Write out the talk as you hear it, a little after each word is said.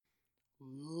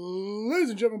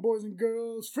Ladies and gentlemen, boys and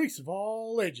girls, freaks of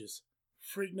all ages,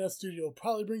 FreakNet Studio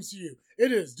proudly brings to you,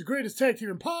 it is the greatest tag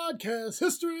team in podcast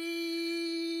history!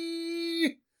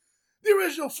 The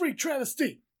original Freak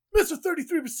Travesty, Mr.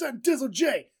 33% Dizzle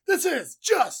J. This is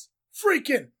Just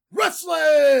Freaking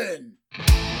Wrestling!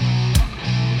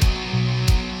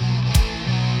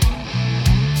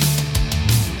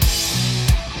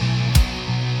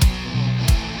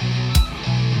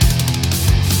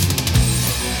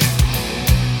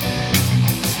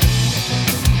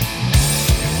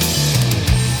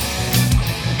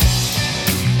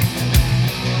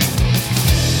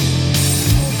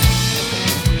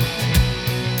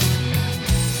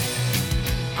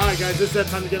 Guys, it's that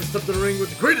time to get stuff to the ring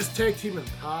with the greatest tag team in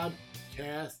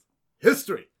podcast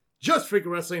history. Just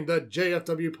Freaking Wrestling, the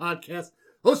JFW podcast,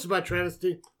 hosted by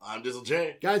Travesty. I'm Dizzle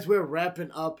J. Guys, we're wrapping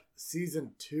up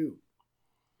season 2.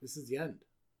 This is the end.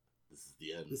 This is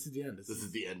the end. This is the end. This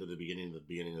is the end of the beginning of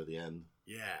the end.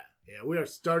 Yeah. We are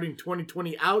starting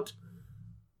 2020 out.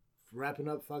 Wrapping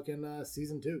up fucking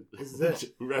season 2. This is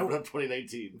it. Wrapping up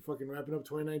 2019. We're fucking wrapping up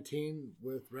 2019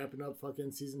 with wrapping up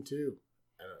fucking season 2.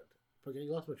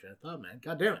 Fucking lost my train of thought, man.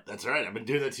 God damn it. That's right. I've been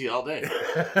doing that to you all day.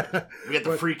 We got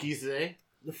the Freakies today.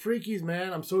 The Freakies,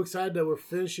 man. I'm so excited that we're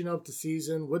finishing up the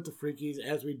season with the Freakies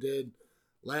as we did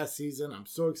last season. I'm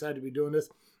so excited to be doing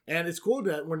this. And it's cool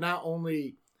that we're not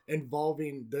only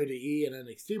involving WWE and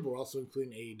NXT, but we're also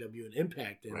including AEW and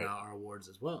Impact in our awards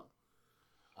as well.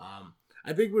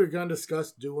 I think we're going to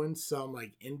discuss doing some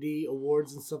like indie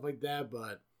awards and stuff like that,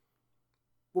 but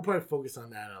we'll probably focus on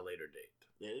that at a later date.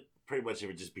 Yeah, pretty much it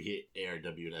would just be ARW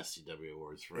and SCW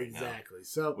awards for right now. Exactly.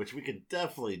 So, which we could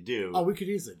definitely do. Oh, we could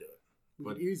easily do it.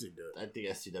 I think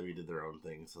SCW did their own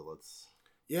thing, so let's...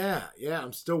 Yeah.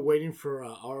 I'm still waiting for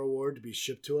our award to be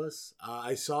shipped to us.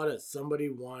 I saw that somebody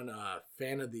won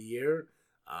Fan of the Year.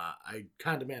 I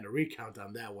kind of demand a recount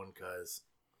on that one because,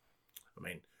 I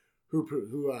mean, who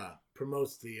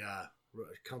promotes the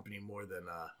company more than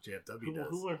JFW does?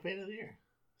 Who won Fan of the Year?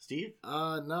 Steve?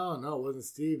 No, it wasn't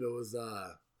Steve. It was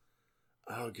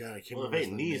oh god, I can't remember. If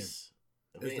it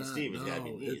ain't Steve, it's gotta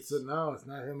be Nice. No, it's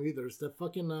not him either. It's that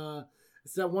fucking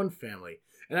it's that one family.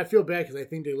 And I feel bad because I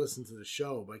think they listen to the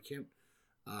show, but I can't.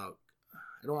 I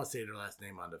don't want to say their last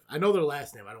name on the. I know their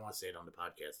last name. I don't want to say it on the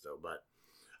podcast though. But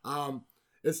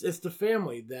it's the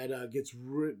family that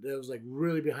that was like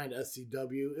really behind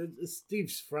SCW. It's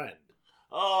Steve's friend.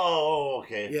 Oh,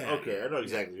 okay. Yeah. Okay, I know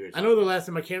exactly who you're talking I know their last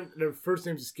name. I can't. Their first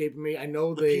name's escaping me. I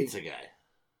know the pizza guy.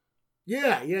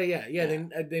 Yeah.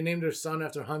 They named their son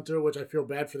after Hunter, which I feel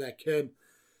bad for that kid.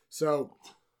 So,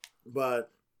 but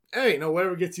hey,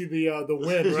 whatever gets you the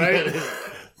win, right?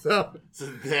 so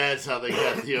that's how they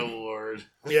got the award.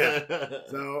 Yeah.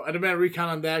 So I demand a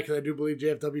recount on that because I do believe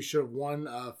JFW should have won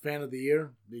Fan of the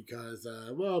Year because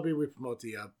we promote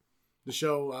the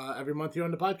show every month here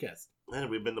on the podcast. And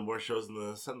we've been to more shows than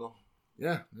the Sentinel.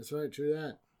 Yeah, that's right. True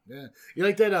that. Yeah. You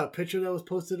like that picture that was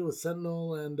posted with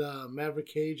Sentinel and Maverick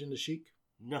Cage and the Sheik?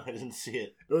 No, I didn't see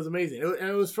it. It was amazing.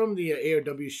 It was from the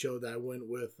ARW show that I went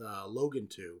with Logan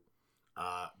to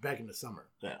back in the summer.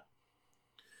 Yeah.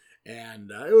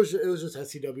 And it was just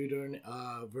SCW during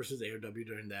versus ARW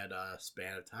during that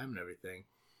span of time and everything.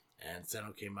 And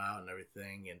Sentinel came out and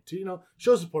everything, and to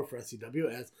show support for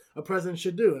SCW as a president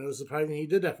should do. And it was surprising he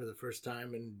did that for the first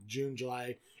time in June,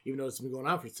 July, even though it's been going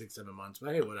on for 6-7 months.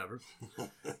 But hey, whatever.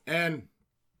 And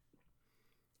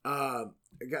I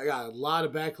got a lot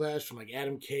of backlash from like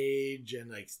Adam Cage and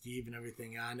like Steve and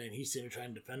everything on it. And he's sitting there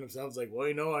trying to defend himself. It's like,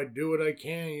 well, I do what I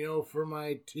can, for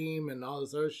my team and all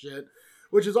this other shit,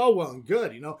 which is all well and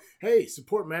good. Hey,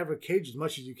 support Maverick Cage as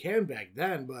much as you can back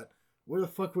then, but where the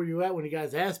fuck were you at when he got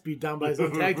his ass beat down by his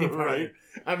own tag team partner? Right.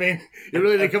 I mean, you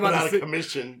really didn't come out of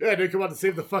commission. Yeah, they come out to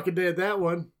save the fucking day at that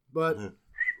one, but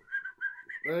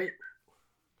right?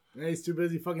 And he's too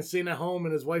busy fucking staying at home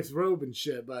in his wife's robe and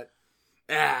shit. But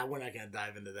we're not gonna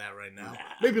dive into that right now. Nah.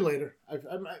 Maybe later.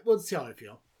 Let's see how I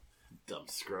feel. Dumb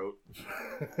scrote.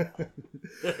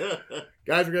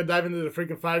 Guys, we're gonna dive into the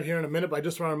freaking 5 here in a minute. But I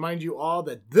just want to remind you all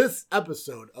that this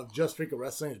episode of Just Freaking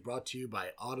Wrestling is brought to you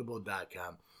by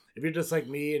Audible.com. If you're just like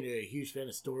me and you're a huge fan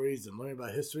of stories and learning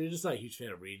about history, you're just not a huge fan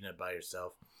of reading it by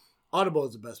yourself, Audible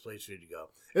is the best place for you to go.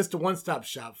 It's the one-stop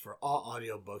shop for all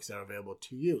audiobooks that are available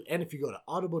to you. And if you go to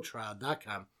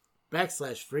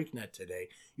audibletrial.com/freaknet today,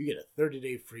 you get a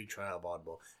 30-day free trial of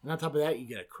Audible. And on top of that, you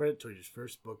get a credit towards your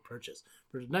first book purchase.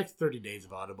 For the next 30 days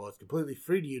of Audible, it's completely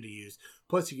free to you to use.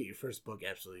 Plus, you get your first book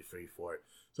absolutely free for it.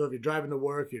 So if you're driving to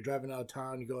work, you're driving out of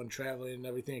town, you're going traveling and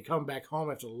everything, and coming back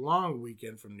home after a long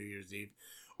weekend from New Year's Eve,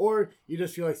 or you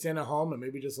just feel like staying at home and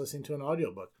maybe just listening to an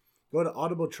audiobook, Go to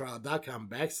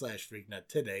audibletrial.com/freaknet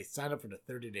today. Sign up for the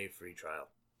 30-day free trial.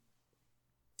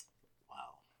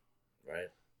 Wow. Right?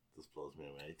 This blows me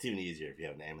away. It's even easier if you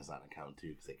have an Amazon account, too,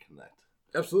 because they connect.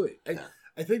 Absolutely. Yeah.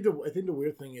 I think the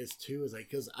weird thing is, too, is like,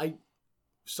 because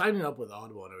signing up with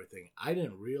Audible and everything, I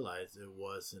didn't realize it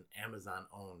was an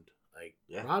Amazon-owned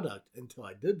product until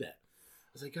I did that.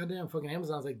 I was like, goddamn, fucking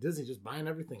Amazon's like Disney, just buying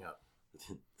everything up. It's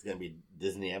going to be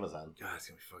Disney Amazon. God, it's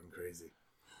going to be fucking crazy.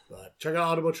 But check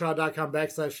out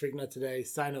audibletrial.com/freaknet today.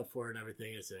 Sign up for it and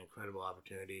everything. It's an incredible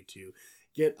opportunity to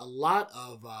get a lot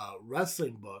of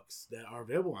wrestling books that are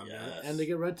available on there, and they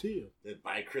get read to you.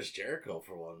 By Chris Jericho,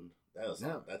 for one. That's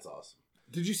awesome.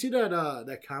 Did you see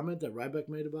that comment that Ryback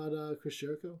made about Chris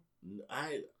Jericho?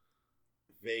 I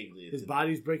vaguely. His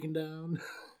body's breaking down.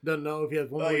 Doesn't know if he has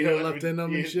one more year left in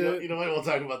him and shit. You know what? We'll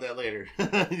talk about that later.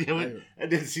 I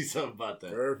did see something about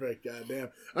that. Perfect.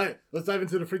 Goddamn. All right, let's dive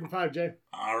into the freaking five, Jay.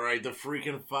 All right, the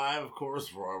freaking five, of course,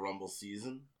 for our Rumble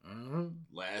season. Mm-hmm.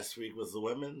 Last week was the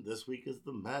women. This week is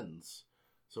the men's.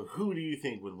 So who do you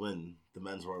think would win the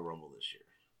men's Royal Rumble this year?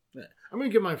 Yeah. I'm going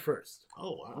to get mine first.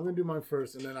 Oh, wow. I'm going to do mine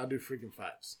first, and then I'll do freaking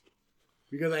fives.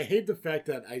 Because I hate the fact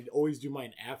that I always do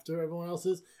mine after everyone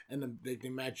else's, and then they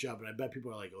match up, and I bet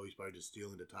people are like, oh, he's probably just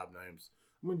stealing the top names.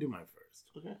 I'm going to do mine first.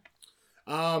 Okay.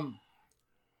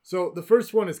 So the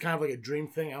first one is kind of like a dream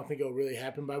thing. I don't think it'll really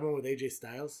happen, but I went with AJ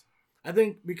Styles. I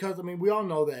think because, we all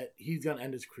know that he's going to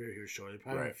end his career here shortly.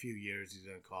 Probably in a few years, he's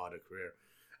going to call it a career.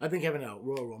 I think having a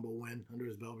Royal Rumble win under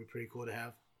his belt would be pretty cool to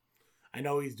have. I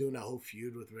know he's doing that whole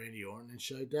feud with Randy Orton and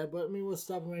shit like that, but what's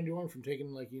stopping Randy Orton from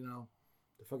taking, the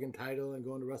fucking title and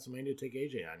going to WrestleMania to take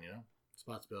AJ on, It's a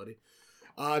possibility.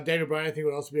 Daniel Bryan, I think,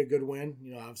 would also be a good win,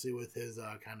 obviously with his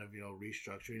kind of,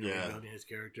 restructuring, rebuilding his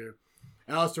character.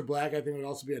 Aleister Black, I think, would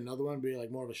also be another one, be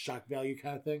like more of a shock value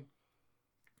kind of thing.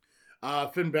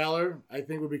 Finn Balor, I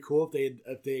think, would be cool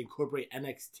if they incorporate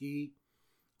NXT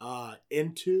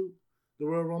into the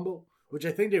Royal Rumble, which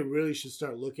I think they really should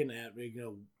start looking at,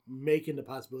 making the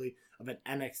possibility of an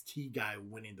NXT guy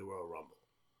winning the Royal Rumble.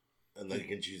 And then you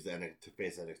can choose to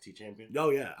face NXT champion?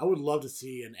 Oh, yeah. I would love to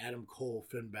see an Adam Cole,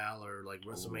 Finn Balor,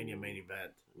 WrestleMania main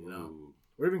event,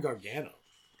 Or even Gargano.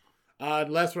 The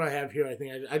last one I have here, I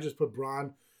think I just put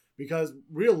Braun, because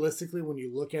realistically, when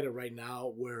you look at it right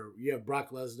now, where you have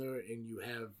Brock Lesnar and you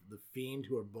have The Fiend,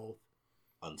 who are both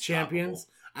champions,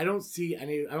 I don't see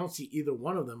either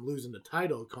one of them losing the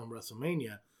title come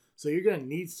WrestleMania. So you're going to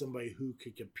need somebody who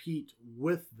could compete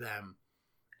with them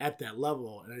at that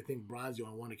level, and I think Braun's the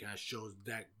only one that kind of shows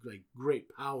that great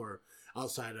power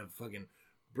outside of fucking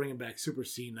bringing back Super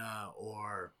Cena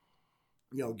or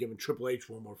giving Triple H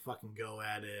one more fucking go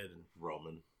at it, and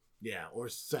Roman, or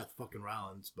Seth fucking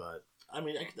Rollins. But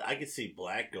I could see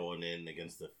Black going in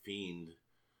against the Fiend.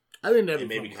 I think that'd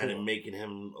be maybe kind of making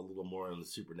him a little more on the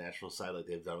supernatural side, like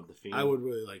they've done with the Fiend. I would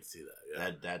really like to see that.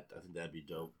 Yeah. That I think that'd be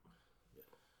dope.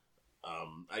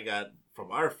 I got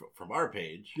from our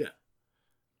page. Yeah.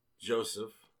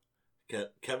 Joseph,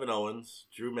 Kevin Owens,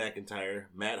 Drew McIntyre,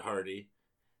 Matt Hardy.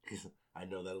 I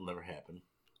know that'll never happen,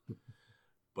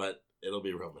 but it'll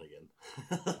be Roman again.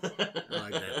 I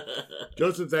like that.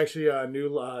 Joseph's actually a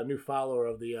new follower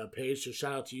of the page, so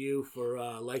shout out to you for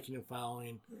liking and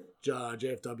following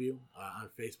JFW on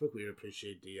Facebook. We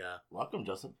appreciate the welcome,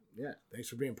 Joseph. Yeah, thanks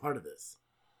for being part of this.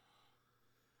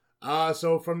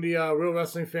 So from the Real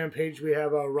Wrestling Fan page, we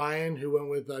have Ryan, who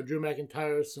went with Drew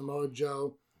McIntyre, Samoa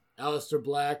Joe, Aleister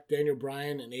Black, Daniel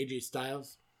Bryan, and AJ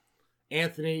Styles.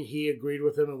 Anthony, he agreed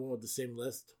with him and went with the same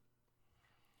list.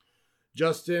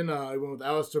 Justin, he went with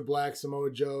Aleister Black,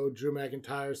 Samoa Joe, Drew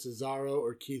McIntyre, Cesaro,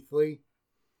 or Keith Lee.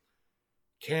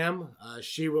 Cam,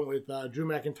 she went with Drew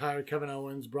McIntyre, Kevin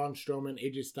Owens, Braun Strowman,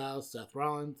 AJ Styles, Seth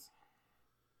Rollins.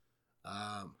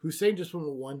 Hussein just went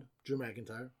with one, Drew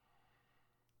McIntyre.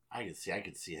 I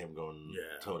could see him going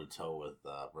toe to toe with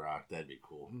Brock. That'd be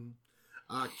cool. Mm-hmm.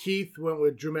 Keith went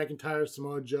with Drew McIntyre,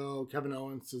 Samoa Joe, Kevin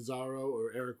Owens, Cesaro,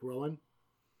 or Eric Rowan.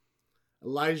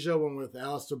 Elijah went with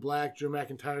Aleister Black, Drew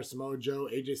McIntyre, Samoa Joe,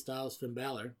 AJ Styles, Finn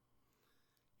Balor.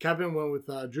 Kevin went with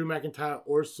Drew McIntyre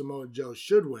or Samoa Joe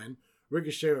should win.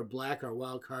 Ricochet or Black are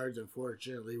wild cards.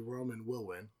 Unfortunately, Roman will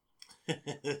win.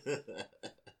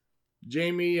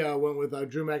 Jamie went with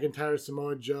Drew McIntyre,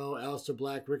 Samoa Joe, Aleister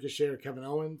Black, Ricochet, or Kevin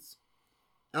Owens.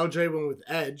 LJ went with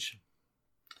Edge,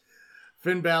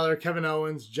 Finn Balor, Kevin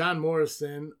Owens, John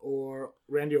Morrison, or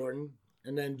Randy Orton.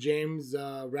 And then James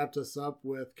wrapped us up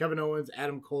with Kevin Owens,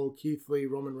 Adam Cole, Keith Lee,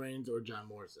 Roman Reigns, or John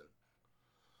Morrison.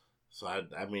 So, I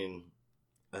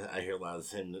hear a lot of the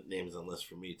same names on the list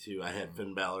for me, too. I had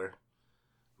Finn Balor,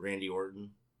 Randy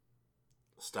Orton,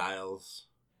 Styles,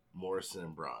 Morrison,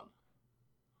 and Braun.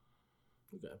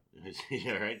 Okay.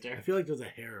 Yeah, right I there. feel like there's a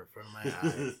hair in front of my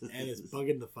eye, and it's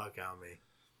bugging the fuck out of me.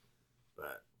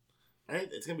 But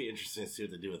It's gonna be interesting to see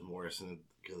what they do with Morrison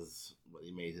because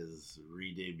he made his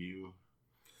re-debut.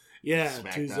 yeah,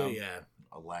 SmackDown. Tuesday, yeah.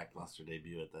 A lackluster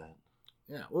debut at that.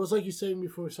 Yeah, well, it's like you said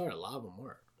before we started, a lot of them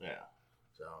were. Yeah.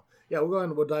 So, yeah,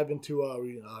 we'll dive into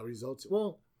results.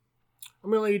 Well, I'm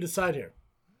going to let you decide here.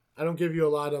 I don't give you a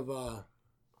lot of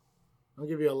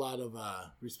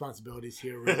responsibilities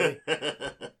here, really.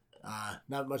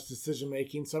 Not much decision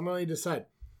making, so I'm going to let you decide.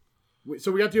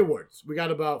 So we got the awards. We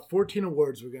got about 14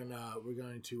 awards we're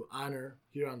going to honor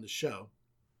here on the show.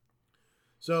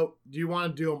 So, do you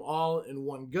want to do them all in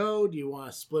one go? Do you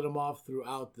want to split them off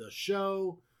throughout the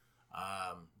show?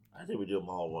 I think we do them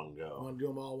all in one go. You want to do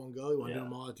them all in one go? You want to do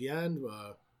them all at the end?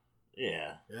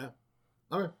 Yeah. Yeah.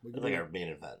 All right. We can like our main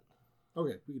event.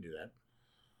 Okay, we can do that.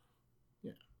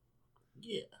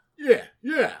 Yeah.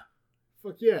 Yeah.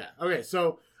 Fuck yeah. Okay,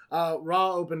 so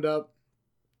Raw opened up.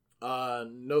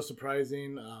 No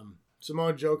surprising.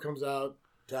 Samoa Joe comes out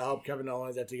to help Kevin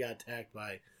Owens after he got attacked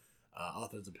by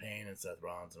Authors of Pain and Seth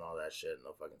Rollins and all that shit.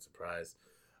 No fucking surprise.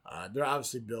 They're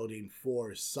obviously building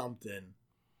for something.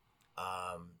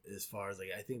 As far as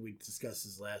I think we discussed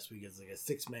this last week, it's like a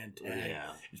 6-man tag.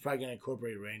 Yeah. He's probably gonna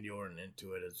incorporate Randy Orton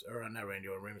into it, not Randy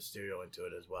Orton, Rey Mysterio into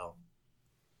it as well.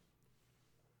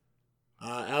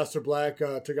 Aleister Black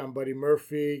took on Buddy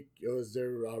Murphy. It was their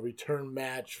return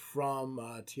match from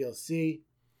TLC.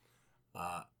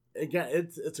 Again,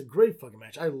 it's a great fucking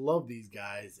match. I love these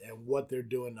guys and what they're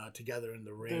doing together in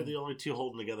the ring. They're the only two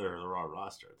holding together the Raw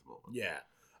roster at the moment. Yeah.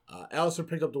 Aleister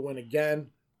picked up the win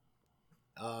again.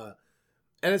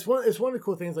 And it's one of the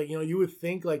cool things, you would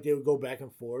think they would go back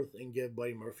and forth and give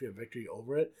Buddy Murphy a victory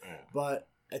over it. Yeah. But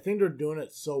I think they're doing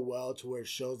it so well to where it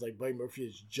shows Buddy Murphy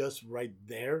is just right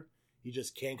there. He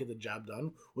just can't get the job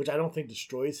done, which I don't think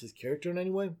destroys his character in any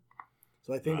way.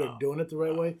 So I think they're doing it the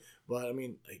right way. But I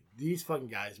mean, these fucking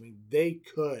guys, they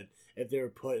could, if they were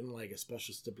put in a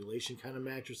special stipulation kind of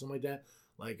match or something like that.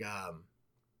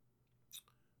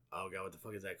 Oh god, what the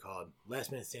fuck is that called?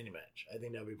 Last Man Standing match. I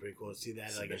think that would be pretty cool to see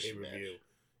that a pay-per-view.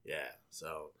 Yeah.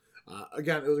 So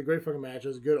again, it was a great fucking match. It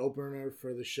was a good opener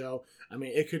for the show. I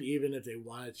mean, it could even, if they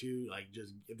wanted to,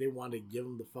 if they wanted to give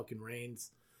them the fucking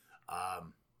reins,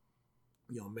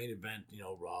 main event,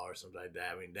 Raw or something like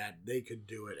that. I mean, that they could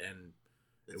do it, and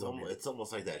it's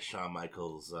almost like that Shawn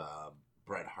Michaels,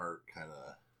 Bret Hart kind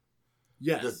of.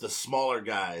 Yes. The smaller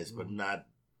guys, but not.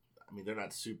 I mean, they're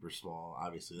not super small.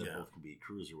 Obviously, they both can be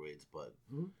cruiserweights, but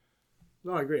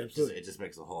no, I agree absolutely. It just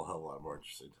makes the whole hell of a lot more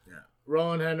interesting. Yeah,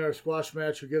 Rowan had another squash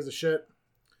match. Who gives a shit?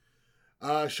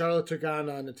 Charlotte took on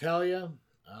Natalya.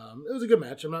 It was a good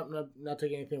match. I'm not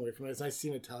taking anything away from it. It's nice to see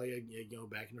Natalya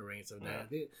back in the ring and stuff like that.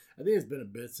 I think it's been a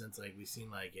bit since we've seen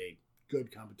a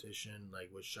good competition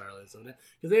with Charlotte and stuff like that,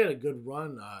 because they had a good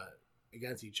run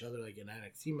against each other in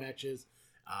NXT matches.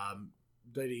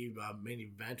 The main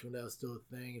event when that was still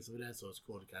a thing and stuff like that, so it's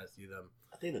cool to kind of see them.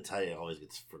 I think Natalya always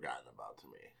gets forgotten about to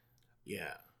me.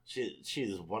 Yeah,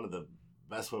 she's one of the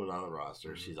best women on the roster.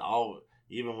 Mm-hmm. She's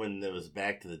even when it was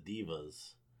back to the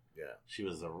Divas. Yeah, she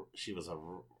was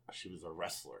a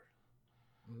wrestler,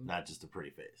 not just a pretty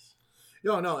face.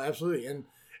 No, absolutely, and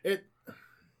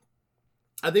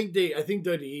I think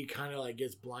WWE kind of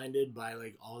gets blinded by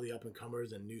all the up and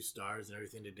comers and new stars and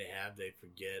everything that they have. They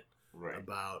forget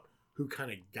about who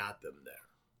kind of got them there.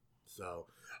 So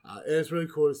it's really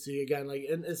cool to see again.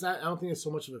 And it's not. I don't think it's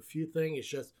so much of a feud thing. It's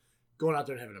just going out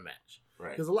there and having a match.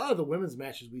 Right. Because a lot of the women's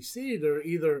matches we see, they're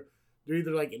either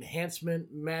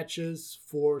enhancement matches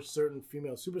for certain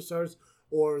female superstars,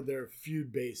 or they're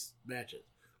feud based matches.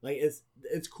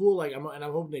 It's cool. I'm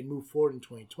hoping they move forward in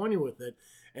 2020 with it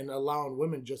and allowing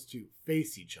women just to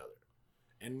face each other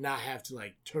and not have to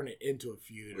turn it into a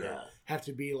feud or have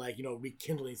to be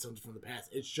rekindling something from the past.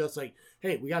 It's just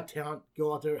hey, we got talent,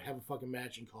 go out there, have a fucking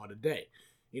match and call it a day.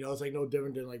 It's no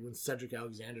different than when Cedric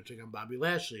Alexander took on Bobby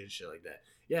Lashley and shit like that.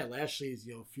 Yeah, Lashley's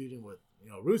feuding with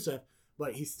Rusev,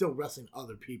 but he's still wrestling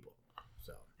other people.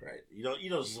 So right, you don't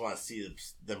just want to see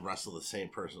them wrestle the same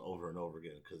person over and over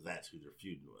again because that's who they're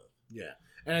feuding with. Yeah,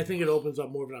 and I think it opens up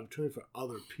more of an opportunity for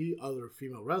other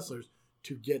female wrestlers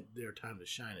to get their time to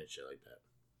shine and shit like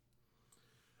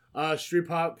that. Street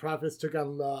Profits took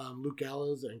on Luke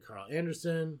Gallows and Carl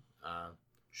Anderson.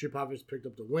 Street Profits picked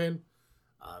up the win.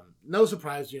 No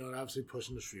surprise, obviously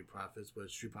pushing the Street Profits, but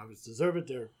Street Profits deserve it.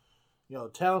 They're,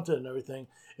 talented and everything.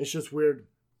 It's just weird.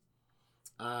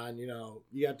 And, you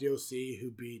got the OC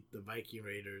who beat the Viking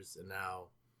Raiders and now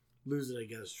losing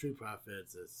against Street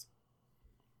Profits is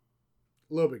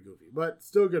a little bit goofy, but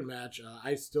still a good match.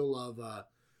 I still love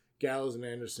Gallows and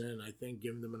Anderson, I think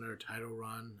giving them another title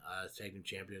run as tag team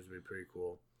champions would be pretty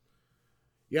cool.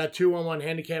 You got 2-on-1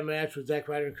 handicap match with Zack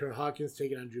Ryder and Kurt Hawkins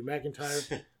taking on Drew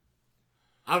McIntyre.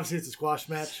 Obviously, it's a squash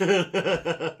match.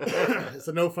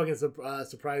 So no fucking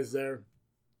surprise there.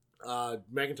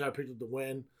 McIntyre picked up the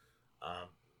win.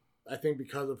 I think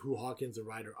because of who Hawkins and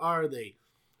Ryder are, they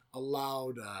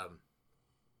allowed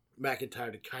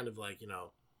McIntyre to kind of like,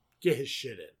 get his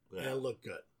shit in. Yeah. And it looked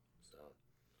good.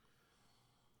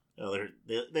 So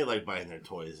they like buying their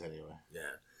toys anyway.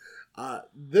 Yeah.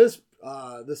 This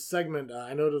segment,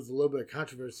 I know there's a little bit of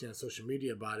controversy on social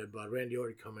media about it, but Randy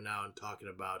Orton coming out and talking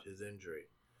about his injury.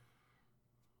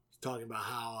 He's talking about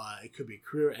how it could be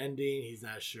career ending. He's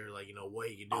not sure, what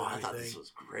he can do. I thought this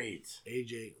was great.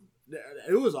 AJ,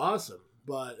 it was awesome,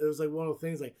 but it was like one of the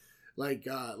things like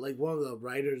one of the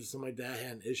writers or something like that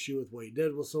had an issue with what he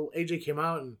did. Well, so AJ came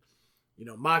out and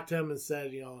mocked him and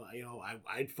said,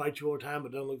 I'd fight you all the time,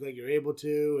 but doesn't look like you're able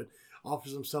to, and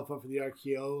offers himself up for the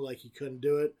RKO like he couldn't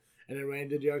do it. And then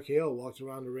Randy did the RKO, walked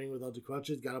around the ring without the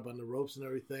crutches, got up on the ropes and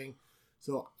everything.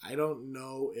 So I don't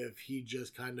know if he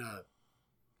just kind of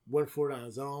went for it on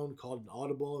his own, called an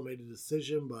audible and made a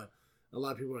decision, but a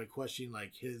lot of people are questioning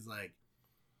his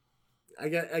I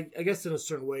guess in a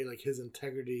certain way, his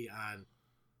integrity on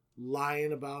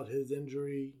lying about his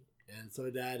injury and stuff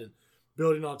like that, and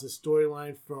building off the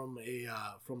storyline from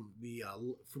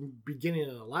beginning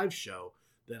in a live show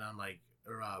than on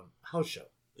house show.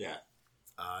 Yeah.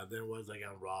 Than it was on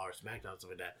Raw or SmackDown,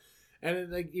 stuff like that.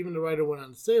 And even the writer went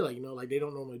on to say they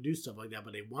don't normally do stuff like that,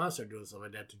 but they want to start doing stuff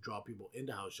like that to draw people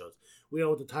into house shows. We know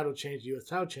with the title change, the U.S.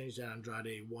 title change, that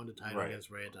Andrade won the title against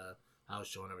Rey at the house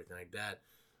show and everything like that.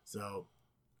 So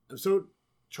I'm still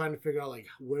trying to figure out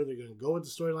where they're going to go with the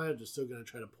storyline. If they're still going to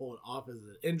try to pull it off as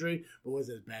an injury, but was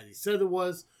it as bad as he said it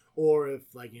was, or if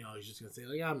he's just going to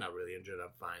say I'm not really injured,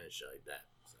 I'm fine and shit like that.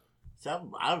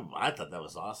 So I thought that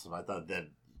was awesome. I thought that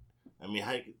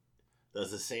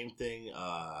does the same thing.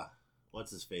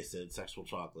 What's his face did? Sexual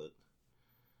Chocolate.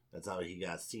 That's how he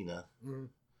got Cena. Mm-hmm.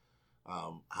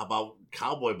 How about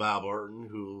Cowboy Bob Orton,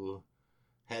 who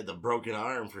had the broken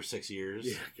arm for 6 years?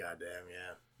 Yeah, goddamn,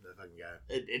 yeah, that fucking guy.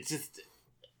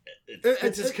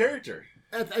 It's his character.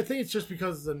 I think it's just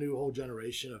because it's a new whole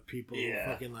generation of people who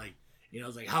fucking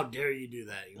it's like, how dare you do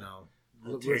that? How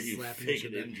dare you fake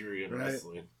an injury in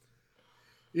wrestling?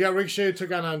 Yeah, Ricochet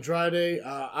took on Andrade.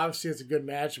 Obviously, it's a good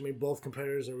match. I mean, both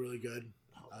competitors are really good.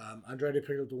 Andrade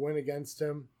picked up the win against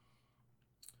him.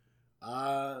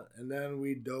 And then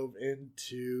we dove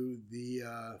into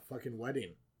the fucking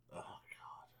wedding. Oh,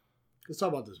 God. Let's talk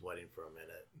about this wedding for a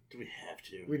minute. Do we have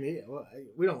to?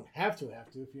 We don't have to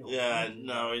if you don't want to.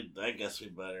 No, I guess we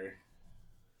better.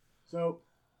 So,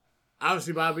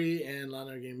 obviously, Bobby and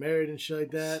Lana are getting married and shit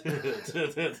like that.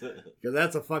 Because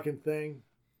that's a fucking thing.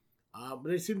 But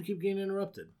they seem to keep getting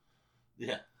interrupted.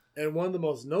 Yeah. And one of the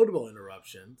most notable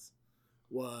interruptions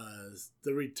was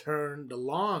the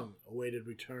long-awaited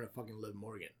return of fucking Liv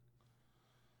Morgan.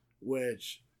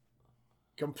 Which,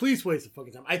 complete waste of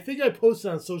fucking time. I think I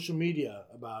posted on social media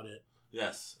about it.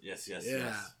 Yes.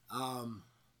 Yeah.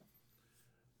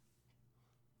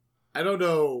 I don't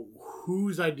know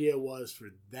whose idea it was for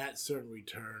that certain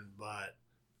return, but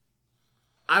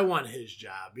I want his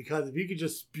job, because if you could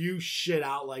just spew shit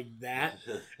out like that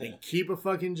and keep a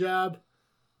fucking job,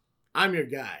 I'm your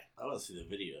guy. I want to see the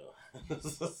video.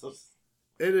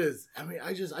 It is. I mean,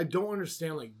 I don't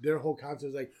understand their whole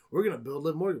concept is we're gonna build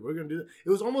Liv Morgan. We're gonna do that. It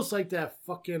was almost like that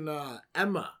fucking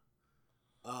Emma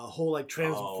whole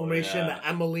transformation to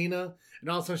Emelina, and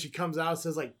all of a sudden she comes out,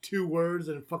 says 2 words,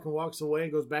 and fucking walks away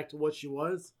and goes back to what she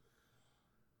was.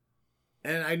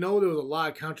 And I know there was a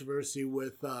lot of controversy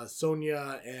with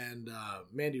Sonya and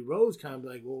Mandy Rose kind of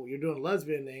well, you're doing a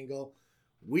lesbian angle.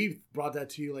 We brought that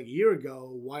to you a year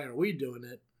ago. Why aren't we doing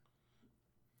it?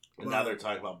 And now they're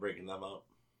talking about breaking them up.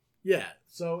 Yeah,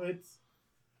 so it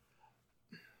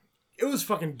was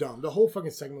fucking dumb. The whole fucking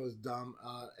segment was dumb.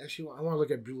 Actually, I want to look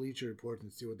at Bleacher Report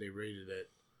and see what they rated it.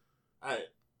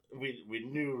 We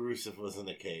knew Rusev was in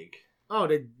the cake. Oh,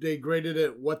 they graded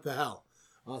it. What the hell?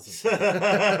 Awesome.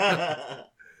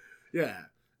 Yeah.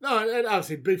 No, and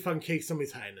obviously, big fun cake,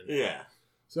 somebody's hiding in it. Yeah.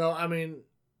 So, I mean,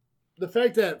 the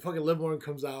fact that fucking Liv Morgan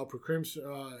comes out, proclaims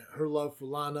her love for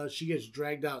Lana, she gets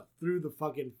dragged out through the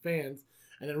fucking fans,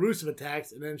 and then Rusev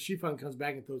attacks, and then she fucking comes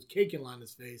back and throws cake in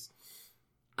Lana's face.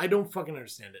 I don't fucking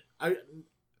understand it.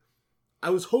 I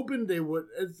was hoping they would.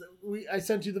 I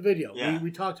sent you the video. Yeah.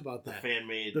 We talked about that. The fan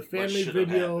made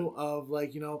video of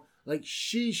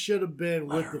she should have been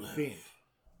with the Fiend.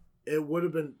 It would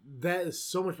have been. That is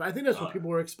so much. I think that's what people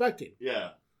were expecting.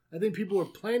 Yeah. I think people were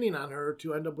planning on her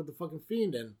to end up with the fucking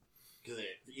Fiend, and Because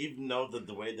even though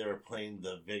the way they were playing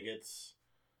the Viggots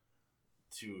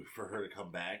for her to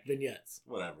come back. Vignettes.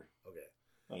 Whatever. Okay.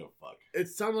 I don't fuck. It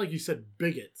sounded like you said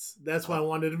bigots. That's why I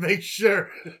wanted to make sure.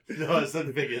 No, I said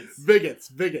Viggots. Bigots.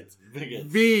 Viggots.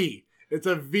 V. It's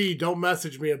a V. Don't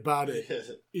message me about it.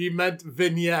 He meant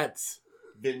vignettes.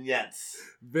 Vignettes.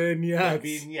 Vignettes.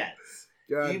 Vignettes.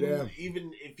 God damn.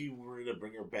 Even if you were to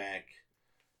bring her back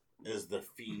as the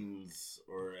Fiends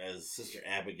or as Sister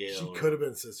Abigail. She could have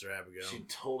been Sister Abigail. She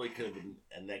totally could have been,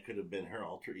 and that could have been her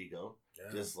alter ego.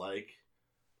 Yeah. Just like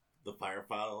the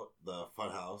Firefly, the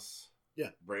Funhouse.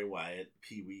 Yeah. Bray Wyatt,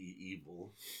 Pee Wee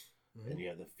Evil. Mm-hmm. And you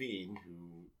have the Fiend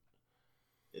who...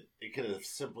 It could have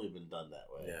simply been done that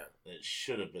way. Yeah. It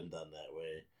should have been done that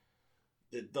way.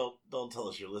 Don't tell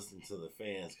us you're listening to the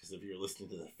fans, because if you're listening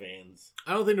to the fans...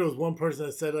 I don't think there was one person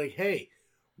that said, like, hey,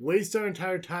 waste our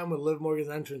entire time with Liv Morgan's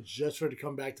entrance just for her to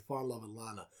come back to fall in love with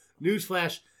Lana.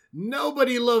 Newsflash,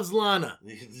 nobody loves Lana.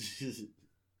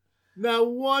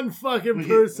 Not one fucking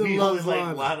person loves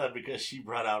Lana. We like Lana because she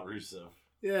brought out Rusev.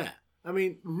 Yeah. I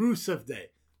mean, Rusev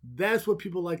Day. That's what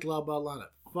people like about Lana.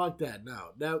 Fuck that. No.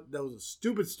 That was a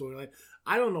stupid storyline.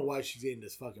 I don't know why she's getting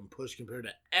this fucking push compared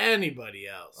to anybody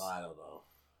else. Oh, I don't know.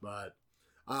 But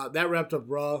that wrapped up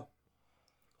Raw.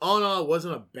 All in all, it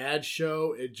wasn't a bad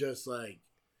show. It just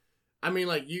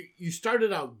you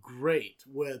started out great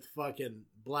with fucking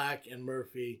Black and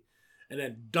Murphy, and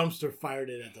then dumpster fired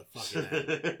it at the fucking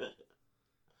end.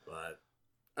 But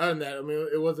other than that, I mean,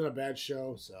 it wasn't a bad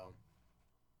show, so.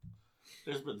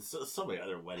 There's been so many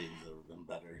other weddings that have been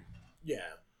better.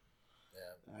 Yeah.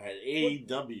 All right,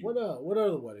 AEW. What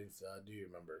other weddings do you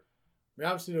remember? I mean,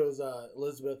 obviously there was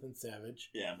Elizabeth and Savage.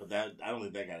 Yeah, but I don't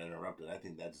think that got interrupted. I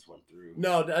think that just went through.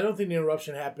 No, I don't think the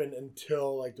interruption happened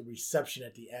until like the reception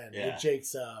at the end with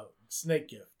Jake's snake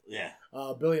gift. Yeah.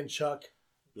 Billy and Chuck.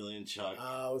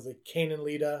 Was it Kane and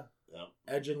Lita? Yep.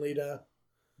 Edge and Lita.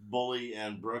 Bully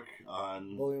and Brooke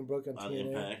on TNA.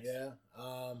 Impact. Yeah.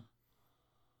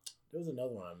 There was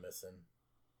another one I'm missing.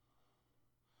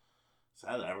 So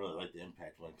I really like the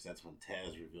Impact one because that's when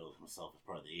Taz revealed himself as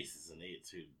part of the Aces and Eights.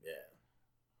 Who,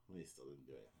 he still didn't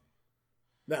do anything.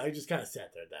 No, he just kind of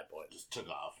sat there at that point. Just took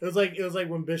off. It was like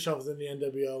when Bischoff was in the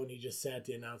NWO and he just sat at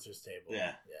the announcer's table.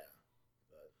 Yeah.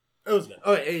 But it was good.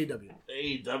 Oh, AEW.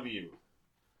 AEW.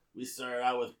 We started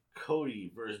out with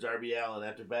Cody versus Darby Allin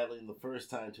after battling the first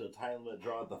time to a time limit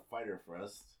draw at the Fyter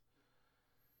Fest.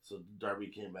 So Darby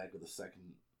came back with a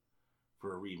second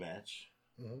for a rematch.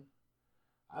 Mm-hmm.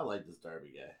 I like this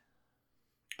Darby guy.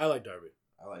 I like Darby.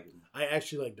 I like him. I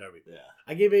actually like Darby. Yeah.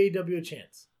 I gave AEW a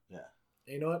chance. Yeah.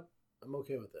 And you know what? I'm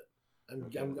okay with it.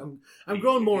 I'm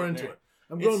growing more into it.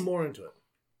 I'm growing more into it.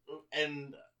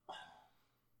 And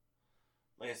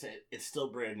like I said, it's still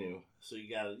brand new, so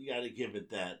you gotta give it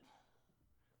that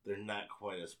they're not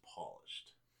quite as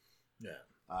polished.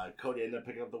 Yeah. Cody ended up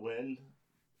picking up the win.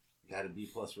 Got a B+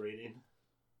 rating.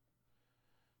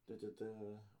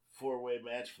 4-way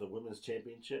match for the women's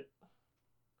championship.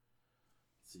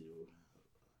 Let's see.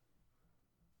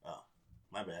 Oh,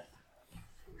 my bad.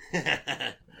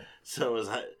 So it was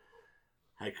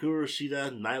Hikaru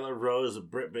Shida, Nyla Rose,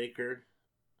 Britt Baker.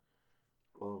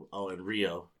 And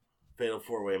Rio. Fatal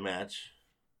 4-way match.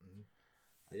 Mm-hmm.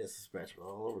 I guess this match was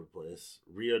all over the place.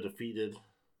 Rio defeated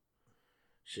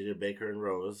Shida, Baker, and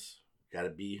Rose. Got a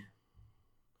B.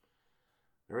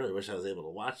 I really wish I was able to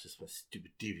watch this, my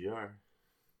stupid DVR.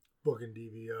 Booking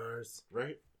DVRs.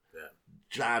 Right? Yeah.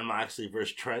 John Moxley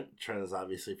versus Trent. Trent is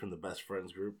obviously from the Best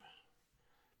Friends group.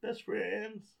 Best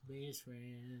Friends.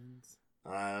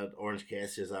 Orange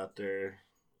Cassidy's out there.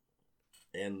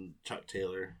 And Chuck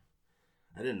Taylor.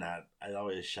 It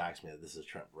always shocks me that this is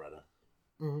Trent Beretta.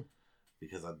 Mm-hmm.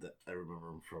 Because I remember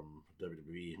him from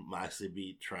WWE. Moxley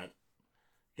beat Trent.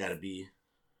 Got a B.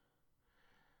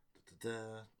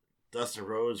 Dustin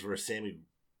Rhodes versus Sammy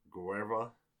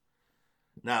Guevara.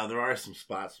 Now, there are some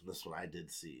spots from this one I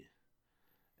did see.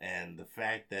 And the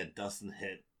fact that Dustin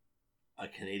hit a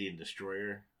Canadian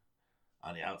Destroyer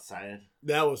on the outside.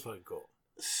 That was fucking cool.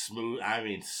 Smooth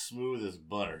as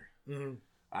butter. Mm-hmm.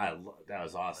 That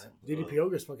was awesome. DDP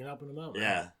Ogre's fucking helping him out.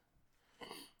 Yeah.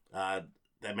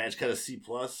 That match got a C+.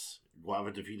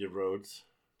 Guava defeated Rhodes.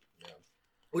 Yeah.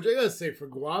 Which I gotta say, for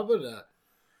Guava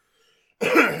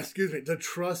to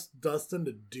trust Dustin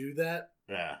to do that.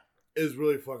 Yeah. Is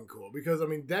really fucking cool because I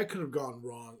mean that could have gone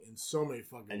wrong in so many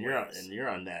fucking ways. You're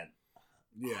on that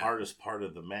hardest part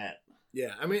of the mat.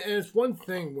 Yeah, I mean, and it's one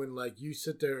thing when like you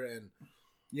sit there and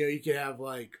you can have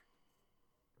like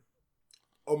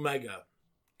Omega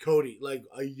Cody, like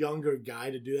a younger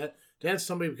guy to do that. To have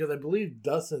somebody, because I believe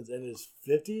Dustin's in his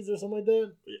 50s or something like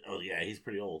that. Oh yeah, he's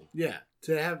pretty old. Yeah,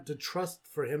 to trust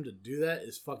for him to do that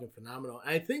is fucking phenomenal.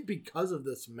 And I think because of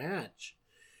this match,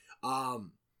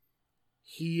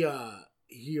 he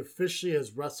officially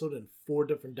has wrestled in 4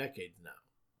 different decades now.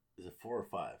 Is it 4 or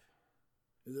 5?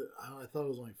 Is it? I thought it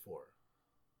was only 4.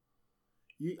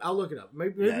 I'll look it up.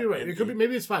 Maybe you're right. It could be.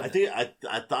 Maybe it's 5. I think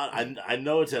I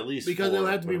know it's at least because 4, it'll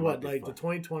have to be what, be like 5. the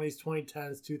 2020s,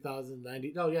 2010s,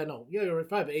 2090. No, you're right.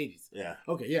 5 80s. Yeah.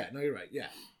 Okay, yeah, no, you're right. Yeah.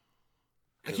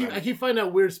 I keep finding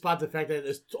that weird spot. The fact that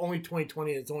it's only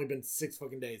 2020 and it's only been 6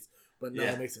 fucking days, but no,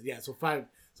 Yeah. that makes sense. Yeah, so 5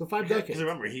 decades. Because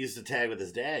remember, he used to tag with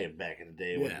his dad back in the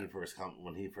day when Yeah. he first started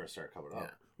coming up. Yeah.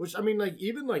 Which, I mean, like,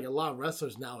 even, like, a lot of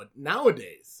wrestlers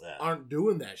nowadays Yeah. aren't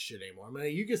doing that shit anymore. I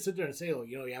mean, you can sit there and say, oh,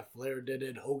 yeah, Flair did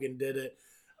it, Hogan did it.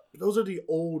 But those are the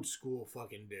old school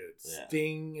fucking dudes. Yeah.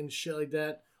 Sting and shit like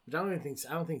that. Which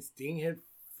I don't think Sting hit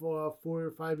for 4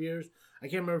 or 5 years. I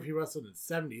can't remember if he wrestled in the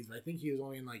 70s, but I think he was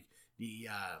only in, like, the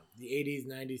 80s,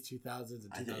 90s, 2000s,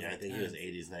 and 2010s. I think he was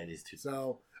 80s, 90s, too.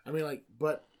 So, I mean, like,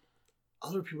 but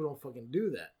other people don't fucking do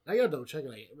that. I gotta double check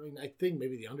it. I think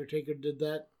maybe The Undertaker did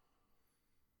that.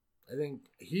 I think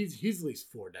he's at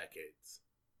least 4 decades.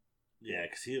 Yeah,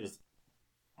 because he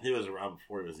was around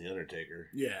before he was the Undertaker.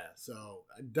 Yeah, so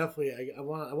definitely I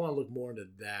want to look more into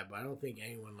that, but I don't think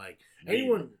anyone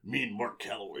Me and Mark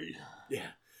Calloway.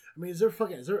 Yeah, I mean, is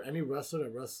there any wrestler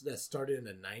that started in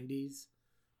the 90s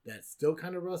that still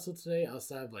kind of wrestle today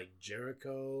outside of like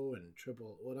Jericho and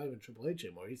not even Triple H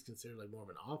anymore? He's considered like more of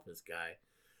an office guy,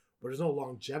 but there's no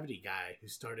longevity guy who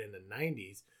started in the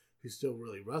 90s who still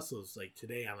really wrestles like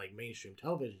today on like mainstream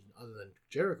television other than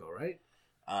Jericho, right?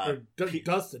 Or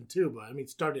Dustin too, but I mean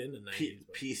started in the 90s.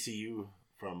 PCU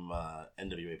from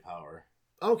NWA Power.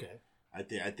 Okay. I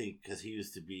think because he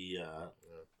used to be I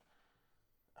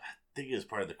think he was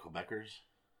part of the Quebecers.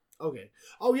 Okay.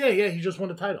 Oh yeah, he just won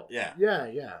the title. Yeah.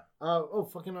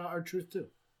 Fucking R-Truth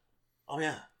too. Oh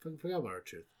yeah. Fucking forgot about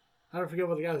R-Truth. How did I forget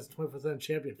about the guy who's 24/7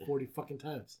 champion 40 fucking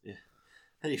times? Yeah.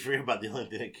 How do you forget about the only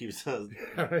thing that keeps us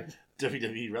Right.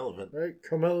 WWE relevant? Right,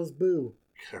 Carmella's Boo.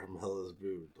 Carmella's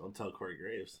Boo. Don't tell Corey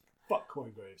Graves. Fuck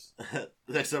Corey Graves.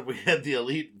 Next up, we had the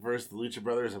Elite versus the Lucha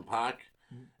Brothers and Pac.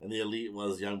 And the Elite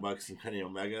was Young Bucks and Kenny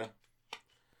Omega.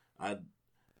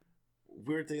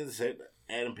 Weird thing to say,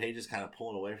 Adam Page is kind of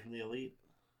pulling away from the Elite.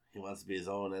 He wants to be his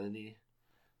own entity.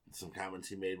 Some comments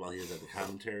he made while he was at the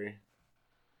commentary.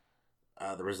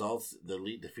 The results, the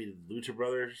Elite defeated the Lucha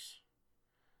Brothers.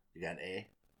 You got an A.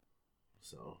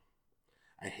 So,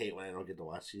 I hate when I don't get to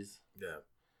watch these. Yeah.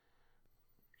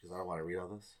 Because I don't want to read all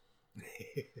this.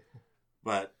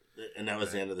 And that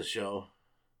was the end of the show.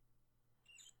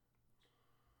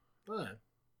 Alright.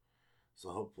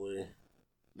 So hopefully,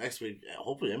 next week,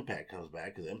 Impact comes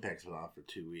back, because Impact's been off for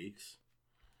 2 weeks.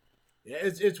 Yeah,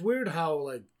 it's weird how,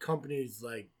 like, companies,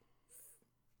 like,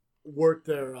 work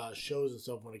their shows and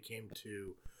stuff when it came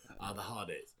to the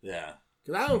holidays. Yeah.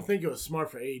 Because I don't think it was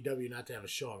smart for AEW not to have a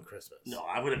show on Christmas. No,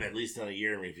 I would have at least done a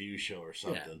year in review show or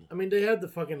something. Yeah. I mean, they had the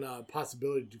fucking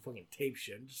possibility to do fucking tape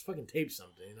shit. Just fucking tape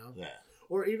something, you know? Yeah.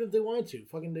 Or even if they wanted to,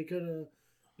 fucking they could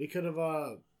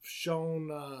have shown.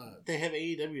 They have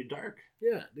AEW Dark.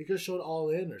 Yeah, they could have showed All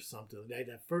In or something. Like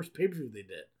that first pay per view they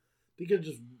did. They could have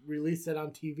just released that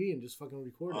on TV and just fucking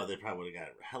recorded it. Oh, they probably would have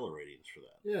got hella ratings for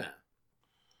that. Yeah.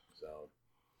 So,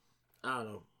 I don't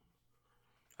know.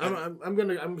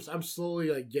 I'm slowly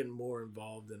like getting more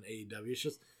involved in AEW. It's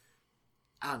just,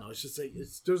 I don't know. It's just like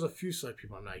there's a few select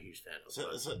people I'm not a huge fan of. So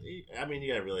I mean,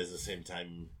 you gotta realize at the same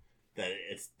time that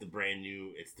it's the brand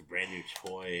new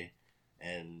toy,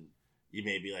 and you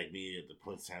may be like me at the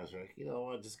points of times where like, you know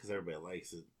what, just because everybody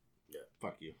likes it, yeah,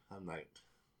 fuck you, I'm not.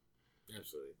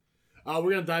 Absolutely. We're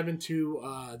going to dive into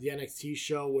the NXT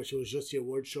show, which was just the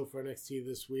award show for NXT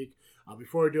this week.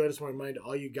 Before we do, I just want to remind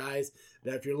all you guys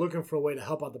that if you're looking for a way to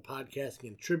help out the podcast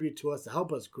and contribute to us to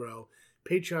help us grow,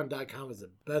 Patreon.com is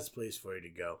the best place for you to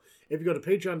go. If you go to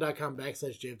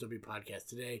Patreon.com/JFW Podcast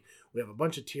today, we have a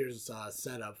bunch of tiers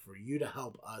set up for you to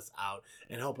help us out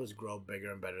and help us grow bigger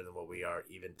and better than what we are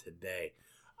even today.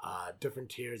 Different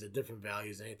tiers at different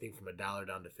values, anything from $1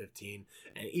 down to $15,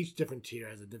 and each different tier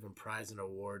has a different prize and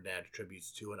award that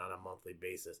attributes to it on a monthly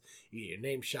basis. You get your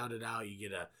name shouted out, you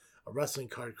get a wrestling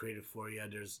card created for you.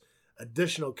 There's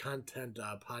additional content,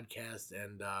 podcasts,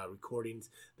 and recordings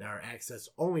that are accessed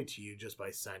only to you just by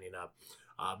signing up.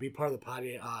 Be part of the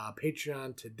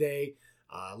Patreon today.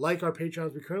 Like our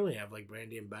Patrons we currently have, like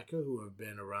Brandy and Becca, who have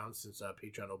been around since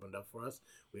Patreon opened up for us.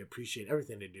 We appreciate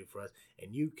everything they do for us,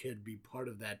 and you could be part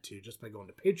of that too just by going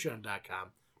to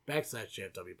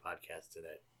patreon.com/JFW Podcast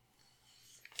today.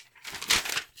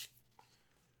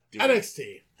 Dude.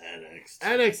 NXT. NXT.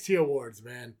 NXT awards,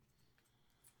 man.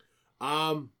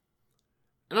 And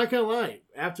I can't lie.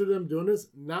 After them doing this,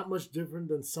 not much different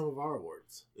than some of our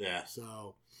awards. Yeah.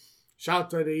 So, shout out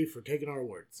to Eddie for taking our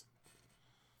awards.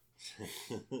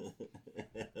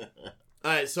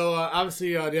 Alright, so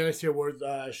obviously the NXT Awards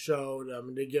showed,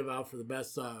 they give out for the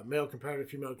best male competitor,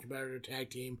 female competitor, tag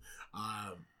team,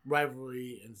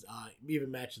 rivalry, and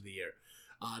even match of the year.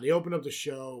 They opened up the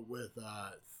show with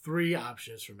 3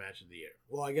 options for match of the year.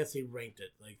 Well, I guess they ranked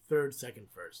it, like 3rd, 2nd,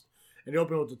 1st. And they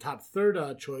opened up with the top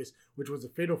 3rd choice, which was a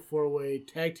Fatal 4-Way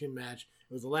tag team match.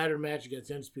 It was a ladder match against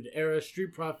the Undisputed Era,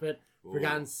 Street Profit,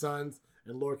 Forgotten Sons,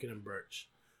 and Lorcan and Birch.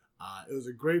 It was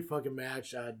a great fucking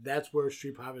match. That's where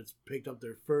Street Profits picked up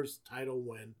their first title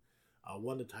win,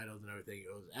 won the titles and everything.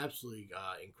 It was absolutely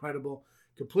incredible.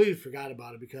 Completely forgot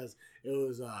about it because it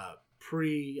was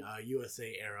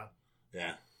pre-USA era.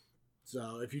 Yeah.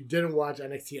 So if you didn't watch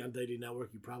NXT on WWE Network,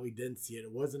 you probably didn't see it.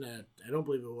 It wasn't at, I don't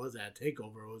believe it was at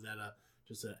TakeOver. It was at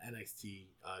just an NXT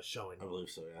showing. I believe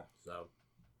so, yeah. So,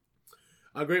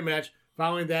 a great match.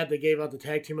 Following that, they gave out the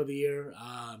Tag Team of the Year.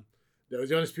 There was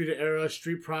the Undisputed Era,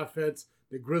 Street Profits,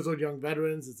 the Grizzled Young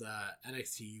Veterans. It's a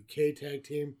NXT UK tag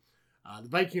team. The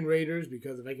Viking Raiders,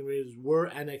 because the Viking Raiders were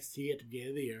NXT at the beginning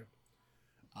of the year.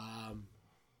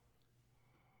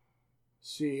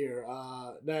 See here.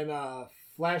 Then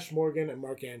Flash Morgan and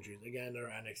Mark Andrews. Again, they're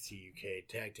NXT UK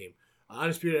tag team.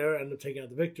 Undisputed Era ended up taking out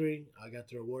the victory. Got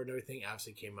their award and everything.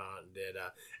 Obviously came out and did.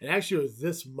 And actually, it was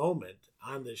this moment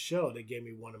on this show that gave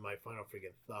me one of my final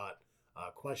freaking thought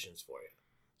questions for you.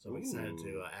 So I'm excited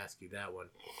to ask you that one.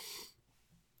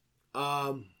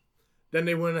 Then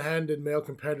they went ahead and did Male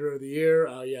Competitor of the Year.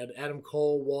 You had Adam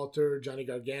Cole, Walter, Johnny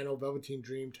Gargano, Velveteen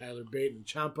Dream, Tyler Bate, and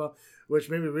Ciampa, which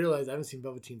made me realize I haven't seen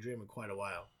Velveteen Dream in quite a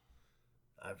while.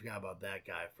 I forgot about that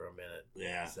guy for a minute.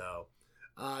 Yeah. So,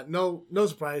 no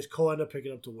surprise. Cole ended up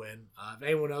picking up the win. If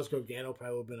anyone else, Gargano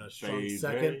probably would have been a strong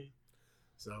second.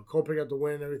 So Cole picked up the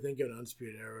win and everything, giving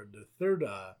Undisputed Era the 3rd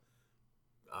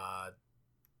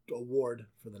award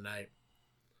for the night.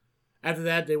 After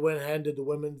that, they went ahead and did the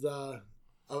women's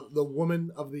the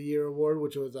Woman of the Year award,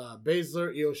 which was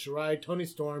Baszler, Io Shirai, Toni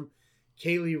Storm,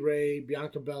 Kaylee Ray,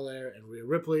 Bianca Belair, and Rhea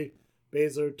Ripley.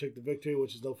 Baszler took the victory,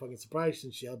 which is no fucking surprise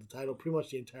since she held the title pretty much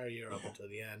the entire year up until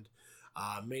the end.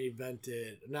 Not main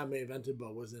evented,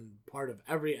 but was in part of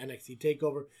every NXT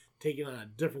takeover, taking on a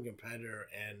different competitor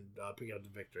and picking up the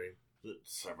victory. The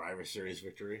Survivor Series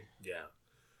victory. Yeah.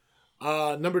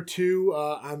 Number 2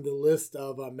 on the list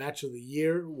of match of the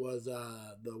year was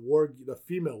the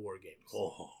female War Games.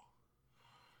 Oh,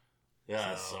 yeah,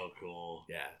 that's so cool.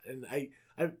 Yeah, and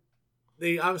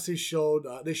they obviously showed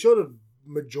a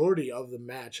majority of the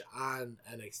match on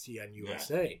NXT on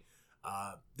USA.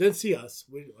 Yeah. Didn't see us.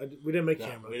 We didn't make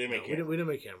camera. We didn't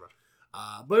make camera.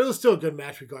 But it was still a good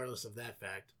match regardless of that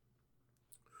fact.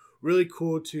 Really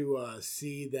cool to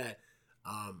see that.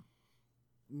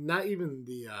 Not even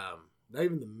the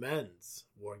men's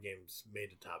War Games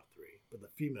made the top 3, but the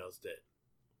females did.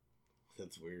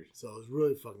 That's weird. So it was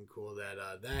really fucking cool that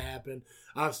that happened.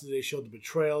 Obviously, they showed the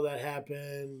betrayal that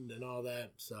happened and all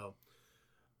that. So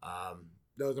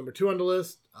that was number 2 on the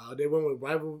list. They went with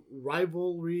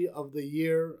Rivalry of the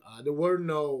Year. There were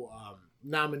no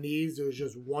nominees. There was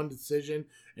just one decision,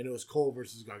 and it was Cole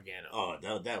versus Gargano. Oh,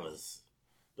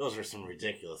 those were some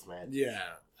ridiculous matches.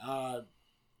 Yeah.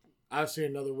 Obviously,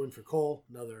 another win for Cole,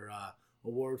 another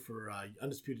award for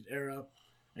Undisputed Era,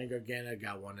 and Gargano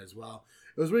got one as well.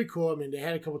 It was really cool. I mean, they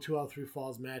had a couple 2 out of 3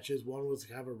 falls matches. One was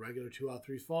kind of a regular 2 out of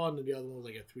 3 fall, and then the other one was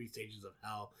like a 3 stages of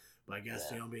hell. But I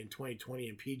guess, being 2020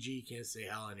 and PG, you can't say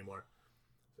hell anymore.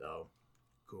 So,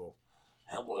 cool.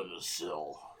 Hell in the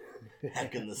cell.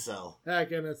 Heck in the cell.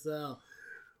 Heck in the cell.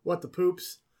 What the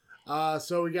poops.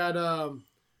 So we got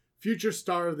Future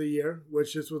Star of the Year,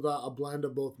 which is with a blend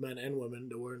of both men and women.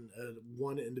 There were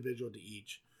one individual to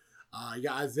each. You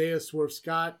got Isaiah Swerve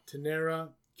Scott, Tanera,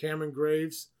 Cameron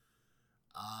Graves.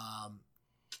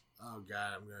 Oh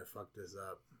God, I'm gonna fuck this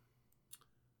up.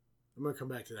 I'm gonna come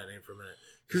back to that name for a minute.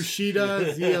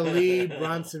 Kushida, Zia Lee,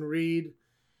 Bronson Reed,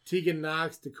 Tegan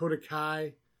Knox, Dakota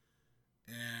Kai,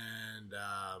 and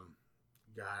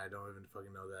God, I don't even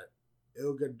fucking know that. I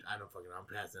don't fucking know. I'm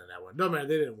passing on that one. No man,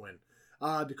 they didn't win.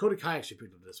 Dakota Kai actually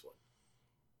picked up this one,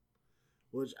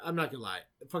 which I'm not gonna lie,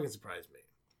 it fucking surprised me.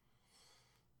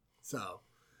 So,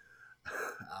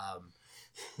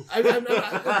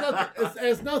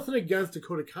 it's nothing against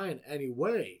Dakota Kai in any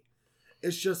way.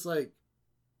 It's just like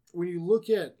when you look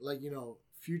at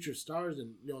future stars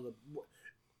and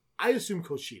I assume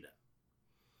Kushida.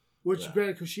 Which,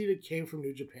 granted, Kushida came from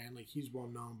New Japan, like he's well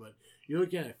known, but you're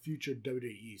looking at a future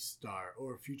WWE star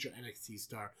or a future NXT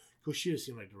star. Kushida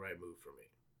seemed like the right move for me.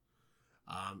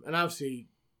 And obviously,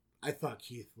 I thought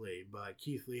Keith Lee, but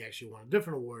Keith Lee actually won a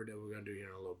different award that we're going to do here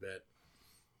in a little bit.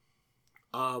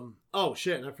 Oh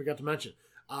shit, and I forgot to mention,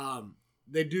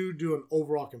 they do an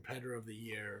overall competitor of the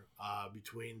year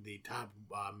between the top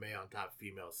male and top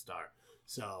female star.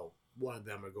 So one of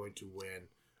them are going to win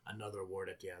another award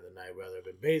at the end of the night, whether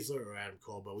it be Baszler or Adam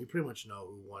Cole, but we pretty much know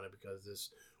who won it because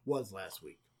this was last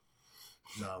week.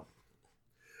 So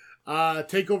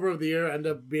takeover of the year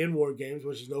ended up being War Games,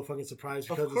 which is no fucking surprise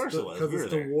because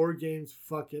it's the War Games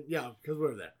fucking because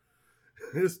we're there.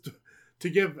 It's to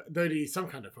give WWE some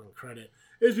kind of fucking credit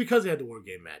is because they had the War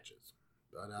Game matches.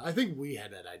 But I think we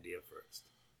had that idea first.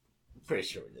 Pretty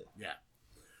sure we did. Yeah.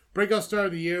 Breakout Star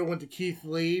of the Year went to Keith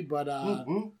Lee, but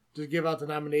to give out the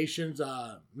nominations,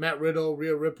 Matt Riddle,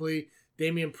 Rhea Ripley,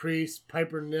 Damian Priest,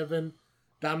 Piper Niven,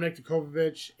 Dominic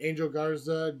Dijakovic, Angel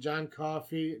Garza, Joe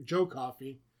Coffey,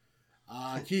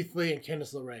 Keith Lee, and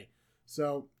Candice LeRae.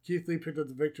 So Keith Lee picked up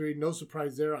the victory. No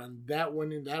surprise there on that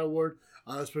winning that award.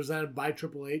 It was presented by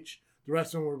Triple H. The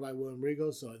rest of them were by William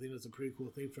Regal, so I think that's a pretty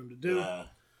cool thing for him to do.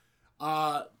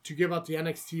 To give out the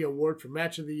NXT award for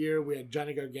Match of the Year, we had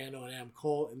Johnny Gargano and Adam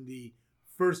Cole in the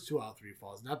first 2 out of 3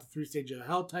 falls. Not the 3 Stages of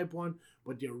Hell type one,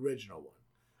 but the original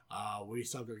one. Where you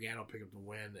saw Gargano pick up the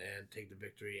win and take the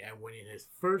victory and winning his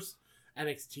first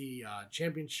NXT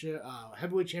championship,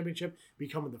 heavyweight championship,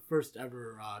 becoming the first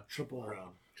ever triple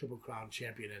crown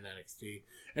champion in NXT.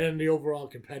 And then the overall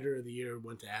competitor of the year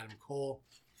went to Adam Cole.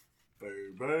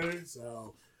 Baby.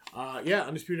 So,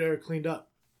 Undisputed Era cleaned up.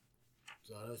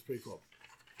 So that was pretty cool.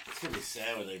 It's going to be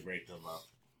sad when they break them up.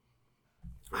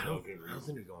 I don't think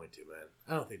they're going to, man.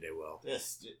 I don't think they will.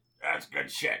 That's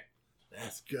good shit.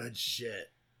 That's good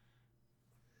shit.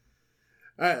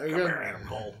 All right, Come here, Adam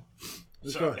Cole.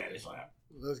 Let's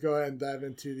go ahead and dive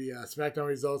into the SmackDown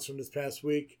results from this past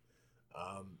week.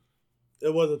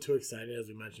 It wasn't too exciting, as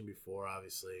we mentioned before,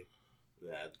 obviously.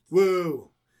 Yeah.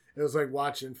 Woo! It was like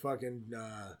watching fucking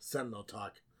Sentinel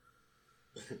talk.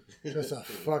 Just a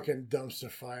fucking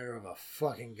dumpster fire of a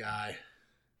fucking guy.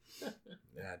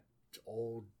 That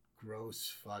old,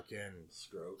 gross, fucking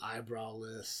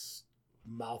eyebrowless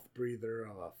mouth breather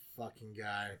of a fucking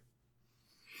guy.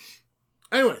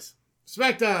 Anyways,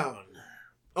 SmackDown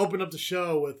opened up the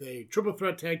show with a triple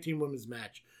threat tag team women's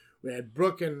match. We had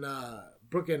Brooke and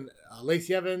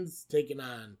Lacey Evans taking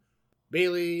on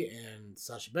Bayley and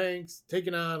Sasha Banks,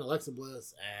 taking on Alexa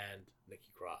Bliss and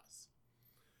Nikki Cross.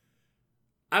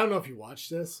 I don't know if you watched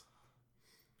this,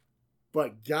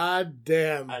 but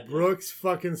goddamn, Brooke's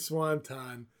fucking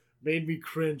swanton made me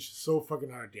cringe so fucking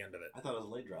hard at the end of it. I thought it was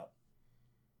a leg drop.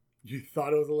 You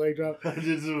thought it was a leg drop? I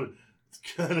did too. It's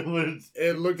kind of what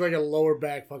it looked like a lower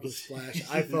back fucking splash.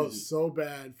 I felt so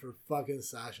bad for fucking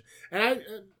Sasha. And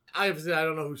I obviously, I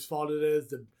don't know whose fault it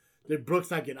is. Did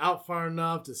Brooks not get out far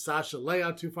enough? Did Sasha lay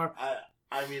out too far?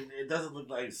 I mean, it doesn't look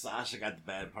like Sasha got the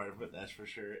bad part of it, that's for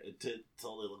sure. It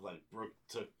totally looked like Brooke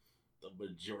took the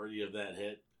majority of that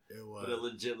hit. It was. But it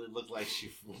legitimately looked like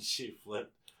when she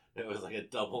flipped, it was like a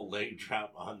double leg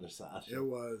drop on the Sasha. It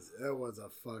was a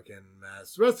fucking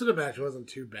mess. The rest of the match wasn't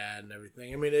too bad and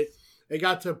everything. I mean, it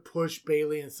got to push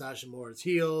Bayley and Sasha Moore's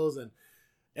heels, and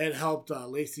it helped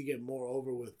Lacey get more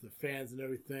over with the fans and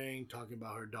everything, talking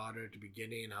about her daughter at the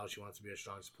beginning and how she wants to be a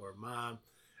strong supportive mom.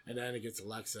 And then it gets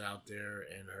Alexa out there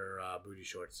in her booty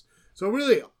shorts. So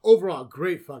really, overall,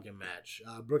 great fucking match.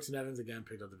 Brooks and Evans again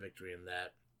picked up the victory in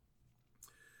that.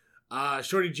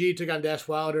 Shorty G took on Dash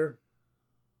Wilder.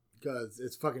 Because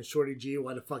it's fucking Shorty G.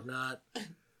 Why the fuck not?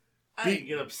 I didn't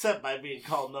get upset by being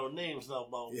called no names no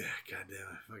more. Yeah, goddamn,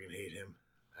 I fucking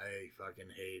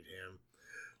hate him.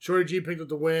 Shorty G picked up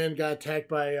the win. Got attacked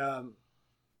by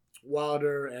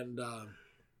Wilder and the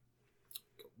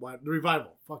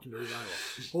Revival. Fucking the Revival.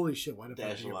 Holy shit! Why the fuck?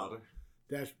 Dash Wilder.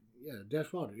 Dash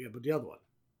Wilder. Yeah, but the other one.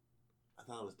 I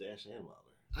thought it was Dash and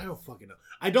Wilder. I don't fucking know.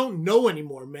 I don't know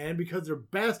anymore, man, because they're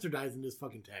bastardizing this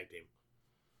fucking tag team.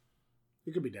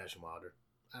 It could be Dash and Wilder.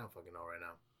 I don't fucking know right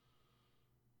now.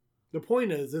 The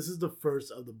point is, this is the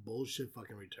first of the bullshit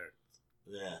fucking returns.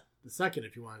 Yeah. The second,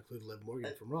 if you want to include Liv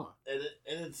Morgan from Raw. And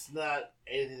it's not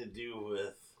anything to do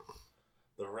with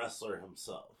the wrestler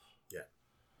himself. Yeah.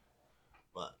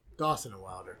 But Dawson and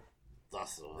Wilder.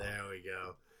 There we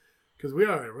go. Because we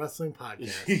are a wrestling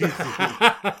podcast.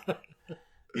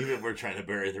 Even if we're trying to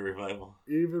bury the Revival.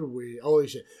 Even we. Holy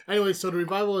shit. Anyway, so the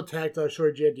Revival attacked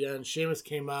Shorty G at the end. Sheamus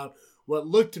came out. What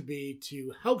looked to be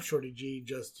to help Shorty G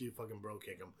just to fucking bro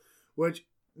kick him. Which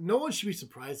no one should be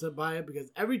surprised by it,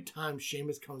 because every time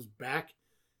Sheamus comes back,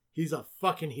 He's a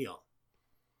fucking heel.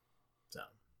 So,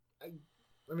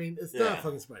 I mean, it's not a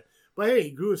fucking surprise. But hey,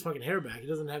 he grew his fucking hair back. He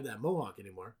doesn't have that mohawk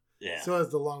anymore. Yeah. So has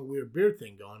the long weird beard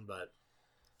thing going, but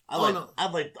I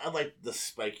like the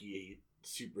spiky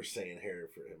Super Saiyan hair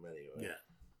for him anyway.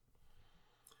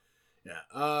 Yeah.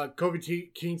 Yeah.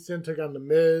 Kofi Kingston took on The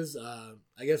Miz.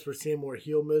 I guess we're seeing more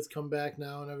heel Miz come back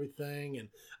now and everything, and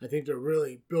I think they're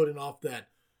really building off that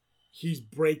he's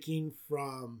breaking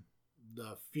from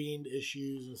the Fiend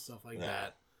issues and stuff like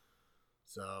that.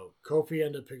 So Kofi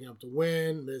ended up picking up the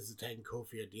win. Miz is attacking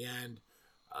Kofi at the end.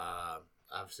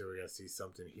 Obviously, we're gonna see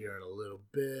something here in a little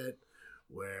bit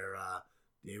where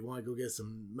they want to go get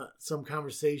some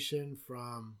conversation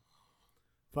from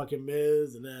fucking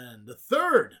Miz, and then the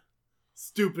third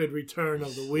stupid return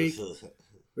of the week,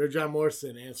 where John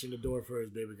Morrison answering the door for his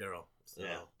baby girl. So.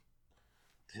 Yeah.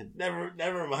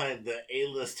 Never mind the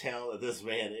A-list talent that this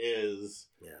man is.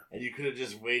 Yeah. And you could have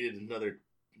just waited another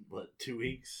 2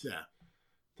 weeks. Yeah.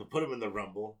 To put him in the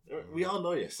Rumble. We all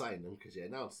know you signed him because you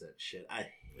announced that shit. I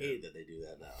hate that they do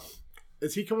that now.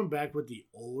 Is he coming back with the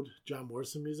old John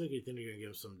Morrison music, or you think they're going to give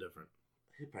him something different?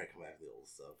 He'd probably come back with the old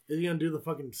stuff. Is he going to do the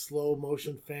fucking slow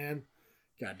motion fan?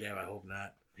 God damn, I hope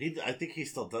not. I think he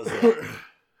still does that.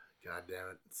 God damn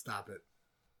it. Stop it.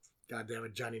 God damn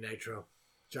it, Johnny Nitro.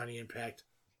 Johnny Impact.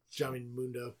 Johnny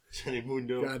Mundo.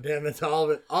 God damn it, all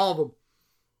of it. All of them.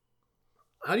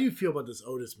 How do you feel about this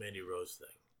Otis Mandy Rose thing?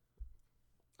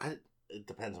 It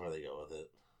depends where they go with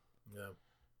it. Yeah.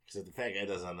 Because if the fat guy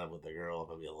doesn't end up with the girl, I'm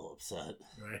going to be a little upset.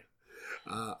 Right.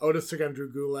 Otis took on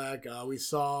Drew Gulak. We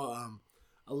saw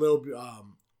a little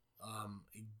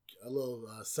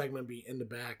segment be in the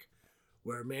back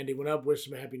where Mandy went up, wished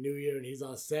him a Happy New Year, and he's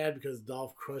all sad because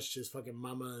Dolph crushed his fucking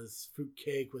mama's fruit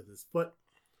cake with his foot.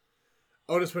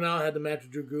 Otis went out, had the match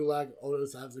with Drew Gulak.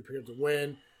 Otis obviously picked up the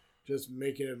win, just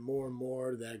making it more and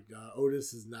more that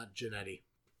Otis is not Jannetty.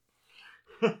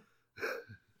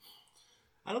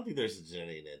 I don't think there's a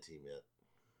Jannetty in that team yet.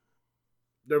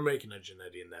 They're making a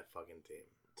Jannetty in that fucking team.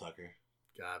 Tucker.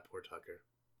 God, poor Tucker.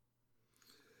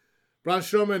 Braun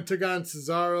Strowman took on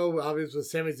Cesaro, obviously with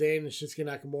Sami Zayn and Shinsuke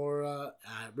Nakamura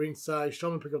at ringside.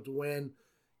 Strowman picked up the win.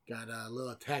 Got a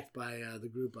little attacked by the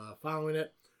group following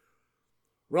it.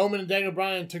 Roman and Daniel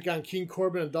Bryan took on King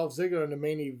Corbin and Dolph Ziggler in the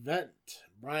main event.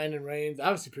 Bryan and Reigns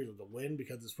obviously picked up the win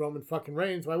because it's Roman fucking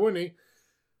Reigns. Why wouldn't he?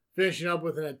 Finishing up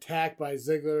with an attack by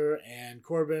Ziggler and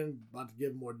Corbin. About to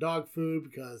give more dog food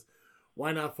because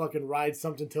why not fucking ride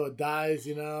something till it dies,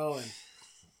 you know? And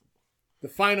the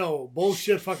final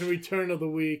bullshit fucking return of the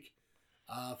week.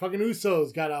 Fucking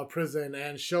Usos got out of prison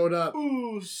and showed up.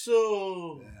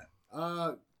 Uso!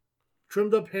 Yeah.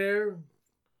 Trimmed up hair,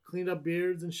 cleaned up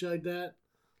beards and shit like that.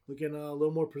 Looking a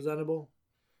little more presentable.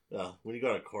 When you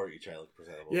go to court, you try to look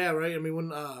presentable. Yeah, right? I mean,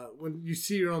 when you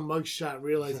see your own mugshot and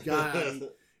realize, God,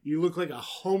 you look like a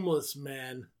homeless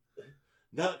man.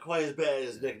 Not quite as bad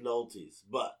as Nick Nolte's,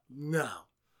 but... No.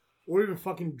 Or even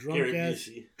fucking drunk ass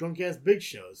Big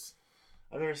Shows.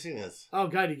 I've never seen this. Oh,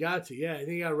 God, you got to. Yeah, I think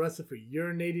he got arrested for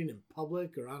urinating in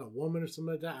public or on a woman or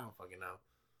something like that. I don't fucking know.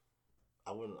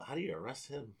 How do you arrest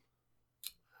him?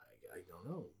 I don't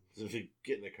know. If you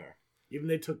get in the car. Even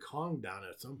they took Kong down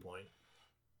at some point.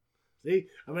 See?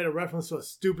 I made a reference to a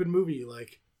stupid movie you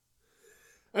like.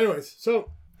 Anyways,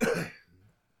 so...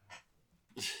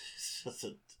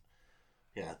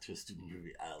 to a stupid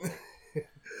movie.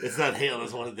 It's not hailed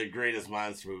as one of the greatest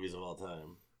monster movies of all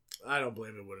time. I don't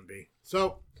blame it, wouldn't be.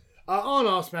 So, all in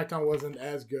all, SmackDown wasn't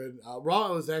as good.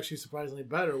 Raw was actually surprisingly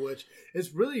better, which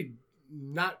is really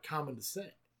not common to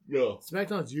say. No.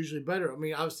 SmackDown's usually better. I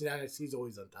mean, obviously, NXT is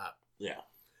always on top. Yeah.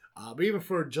 But even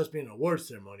for just being an awards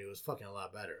ceremony, it was fucking a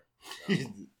lot better. So.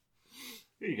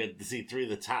 You got to see 3 of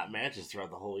the top matches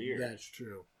throughout the whole year. That's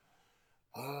true.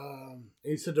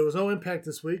 He said there was no Impact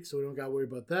this week, so we don't got to worry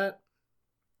about that.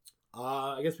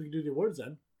 I guess we can do the awards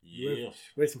then. Yeah.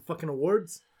 Ready some fucking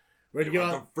awards? Ready to give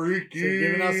out some freakies.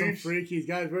 Giving out some freakies.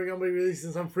 Guys, we're going to be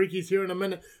releasing some freakies here in a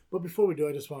minute. But before we do,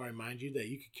 I just want to remind you that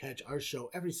you can catch our show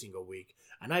every single week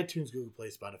on iTunes, Google Play,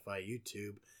 Spotify,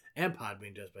 YouTube, and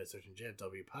Podbean just by searching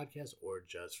JFW Podcast or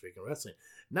Just Freaking Wrestling.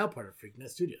 Now part of Freaknet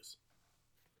Studios.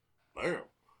 Bam.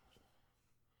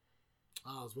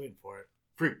 Oh, I was waiting for it.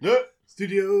 Freaknet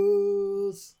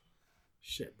Studios.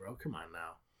 Shit, bro. Come on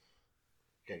now.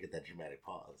 Gotta get that dramatic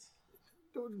pause.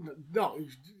 No,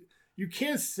 you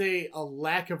can't say a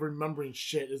lack of remembering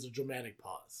shit is a dramatic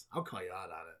pause. I'll call you out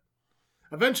on it.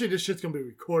 Eventually, this shit's going to be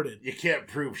recorded. You can't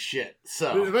prove shit,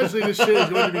 so... Eventually, this shit is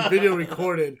going to be video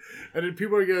recorded, and then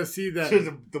people are going to see that...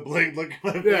 the blank look at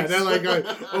my face. Yeah, they're like,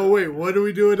 oh, wait, what are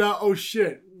we doing now? Oh,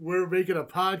 shit, we're making a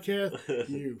podcast?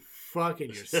 You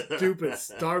fucking your stupid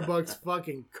Starbucks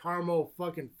fucking caramel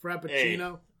fucking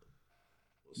frappuccino.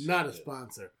 Hey. Not a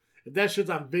sponsor. If that shit's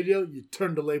on video, you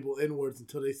turn the label inwards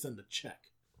until they send a check.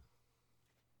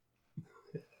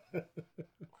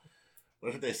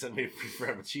 What if they send me a free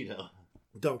frappuccino?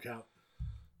 Don't count.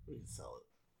 We can sell it.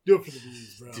 Do it for the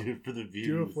views, bro. Do it for the views.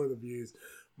 Do it for the views.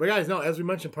 But guys, no, as we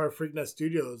mentioned, part of Freaknet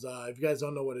Studios, if you guys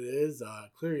don't know what it is,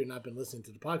 clearly you've not been listening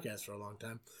to the podcast for a long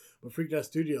time. But Freaknet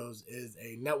Studios is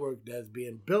a network that's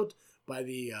being built by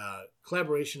the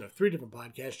collaboration of 3 different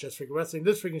podcasts, Just Freaking Wrestling,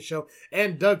 This Freaking Show,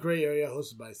 and The Gray Area,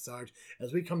 hosted by Sarge,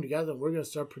 as we come together and we're going to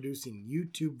start producing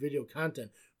YouTube video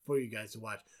content for you guys to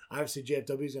watch. Obviously,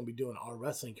 JFW is going to be doing our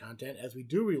wrestling content as we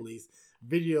do release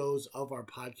videos of our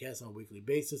podcast on a weekly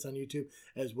basis on YouTube,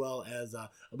 as well as I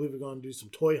believe we're going to do some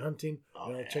toy hunting.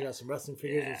 We're going to check out some wrestling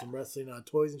figures and some wrestling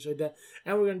toys and shit like that.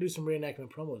 And we're going to do some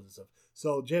reenactment promos and stuff.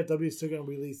 So JFW is still going to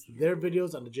release their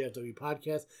videos on the JFW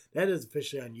podcast. That is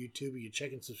officially on YouTube. You can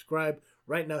check and subscribe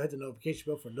right now. Hit the notification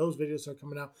bell for those videos that are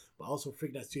coming out. But also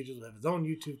Freaknet Studios will have its own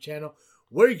YouTube channel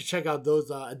where you can check out those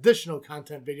additional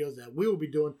content videos that we will be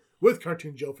doing with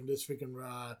Cartoon Joe from This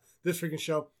Freaking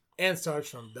Show and Sarge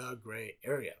from The Gray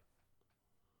Area.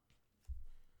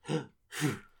 Yeah,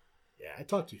 I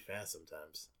talk too fast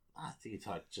sometimes. I think you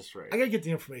talk just right. I gotta get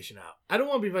the information out. I don't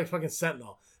want to be like fucking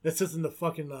Sentinel that sits in the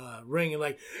fucking ring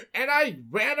and I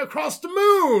ran across the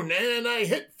moon and I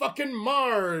hit fucking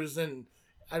Mars and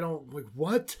I don't,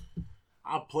 what?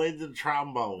 I played the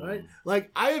trombone. Right? Like,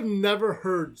 I have never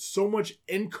heard so much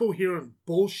incoherent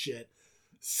bullshit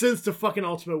since the fucking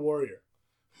Ultimate Warrior.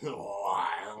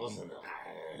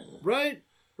 Right?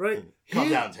 Calm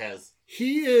down, Taz.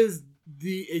 He is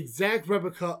the exact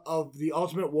replica of the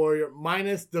Ultimate Warrior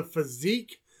minus the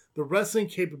physique, the wrestling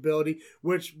capability,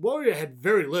 which Warrior had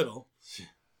very little.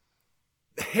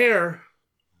 Hair.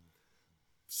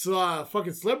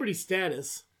 Fucking celebrity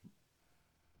status.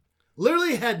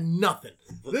 Literally had nothing.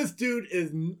 This dude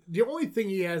is... The only thing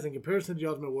he has in comparison to the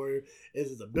Ultimate Warrior is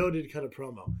his ability to cut a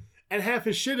promo. And half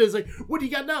his shit is like, what do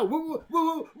you got now?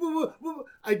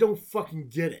 I don't fucking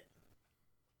get it.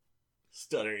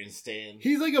 Stuttering Stan.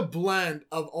 He's like a blend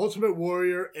of Ultimate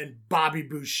Warrior and Bobby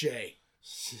Boucher.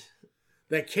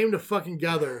 That came to fucking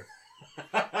together.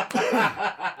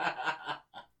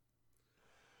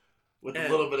 With a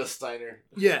little bit of Steiner.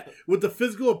 Yeah, with the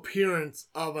physical appearance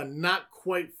of a not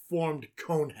quite formed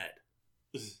Conehead.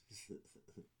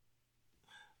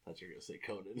 Thought you were going to say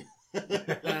Conan.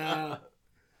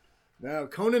 No,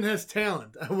 Conan has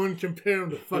talent. I wouldn't compare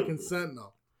him to fucking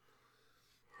Sentinel.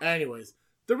 Anyways,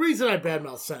 the reason I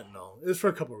badmouth Sentinel is for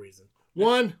a couple reasons.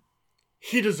 One,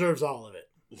 he deserves all of it.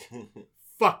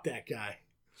 Fuck that guy.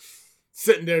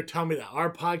 Sitting there telling me that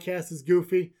our podcast is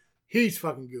goofy. He's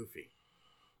fucking goofy.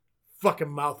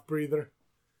 Fucking mouth breather.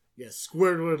 Yeah,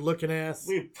 Squidward looking ass.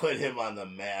 We put him on the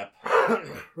map.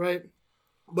 Right?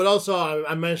 But also,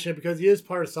 I mentioned it because he is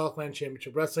part of Southland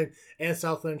Championship Wrestling, and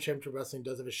Southland Championship Wrestling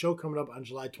does have a show coming up on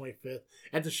July 25th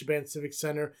at the Shaban Civic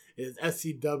Center. It is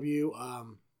SCW,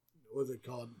 what's it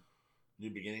called?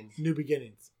 New Beginnings. New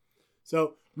Beginnings.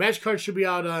 So, match card should be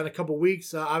out in a couple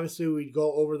weeks. Obviously, we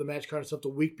go over the match card and stuff the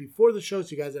week before the show, so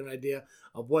you guys have an idea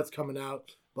of what's coming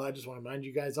out. But I just want to remind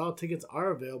you guys, all tickets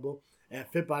are available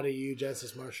at FitBody EU,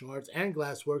 Genesis Martial Arts, and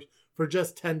Glassworks for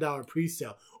just $10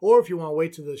 pre-sale. Or if you want to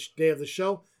wait till the day of the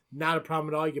show, not a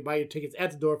problem at all. You can buy your tickets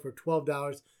at the door for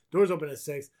 $12. Doors open at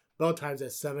 6, bell times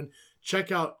at 7. Check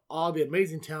out all the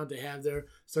amazing talent they have there,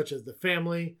 such as The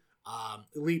Family,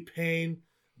 Elite Pain,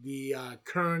 the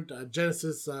current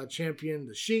Genesis champion,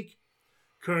 The Sheik,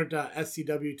 current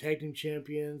SCW Tag Team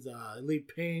Champions, Elite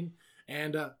Pain,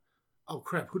 and, oh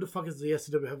crap, who the fuck is the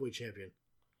SCW Heavyweight Champion?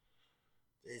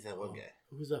 He's that one guy.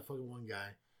 Who's that fucking one guy?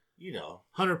 You know.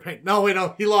 Hunter Payne. No, wait,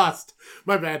 no, he lost.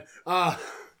 My bad. Yeah,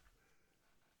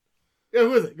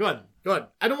 who is it? Go ahead.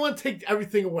 I don't want to take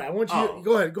everything away. I want you to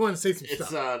go ahead and say some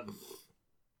stuff. It's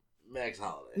Max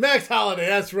Holiday. Max Holiday,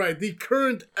 that's right. The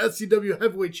current SCW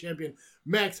Heavyweight Champion,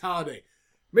 Max Holiday.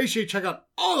 Make sure you check out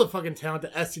all the fucking talent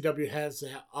that SCW has to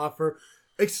offer,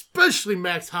 especially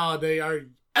Max Holiday, our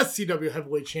SCW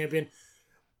Heavyweight Champion,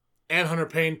 and Hunter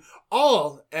Payne,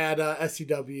 all at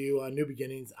SCW New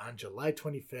Beginnings on July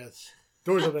 25th.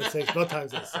 Doors open at 6, bell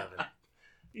times at 7.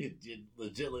 You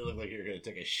legitimately look like you're going to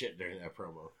take a shit during that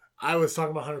promo. I was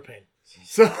talking about Hunter Payne.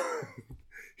 So,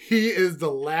 he is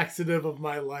the laxative of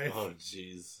my life. Oh,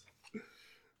 jeez.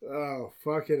 Oh,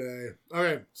 fucking A.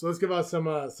 Okay, so let's give out some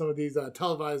of these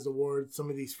televised awards, some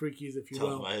of these freakies, if you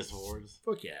will. Televised awards?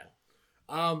 Fuck yeah.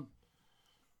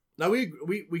 Now, Now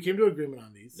we came to agreement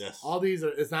on these. Yes. All these are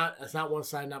it's not one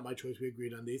side, not my choice. We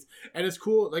agreed on these, and it's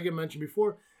cool. Like I mentioned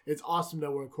before, it's awesome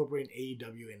that we're incorporating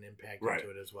AEW and Impact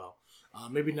into it as well.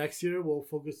 Maybe next year we'll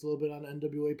focus a little bit on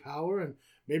NWA Power and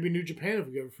maybe New Japan if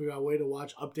we ever figure out a way to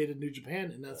watch updated New Japan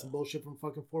and not some bullshit from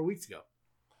fucking 4 weeks ago.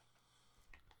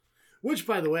 Which,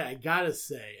 by the way, I gotta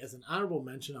say, as an honorable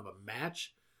mention of a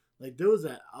match, like there was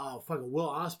that fucking Will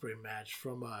Ospreay match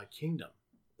from Kingdom.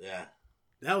 Yeah.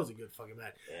 That was a good fucking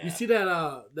match. Yeah. You see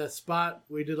that that spot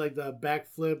where he did like the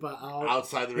backflip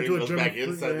outside the ring, goes back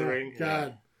inside the ring.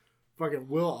 God, fucking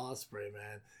Will Ospreay,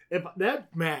 man. If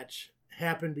that match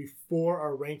happened before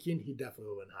our ranking, he definitely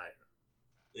would have been higher.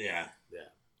 Yeah.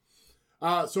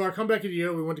 So our comeback of the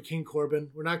year, we went to King Corbin.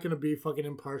 We're not going to be fucking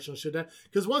impartial and shit.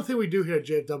 Because one thing we do here at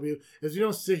JFW is we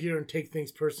don't sit here and take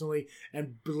things personally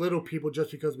and belittle people just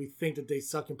because we think that they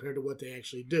suck compared to what they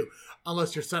actually do.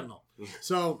 Unless you're Sentinel.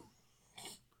 So,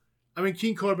 I mean,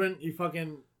 King Corbin, he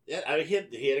fucking... Yeah, I mean,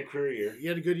 he had a career year. He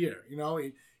had a good year. You know,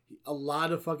 a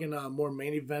lot of fucking more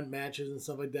main event matches and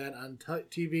stuff like that on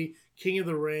TV. King of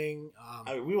the Ring.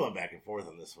 I mean, we went back and forth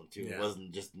on this one, too. Yeah. It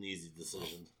wasn't just an easy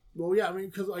decision. Well, yeah, I mean,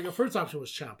 because like our first option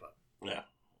was Ciampa. Yeah.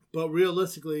 But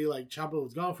realistically, like Ciampa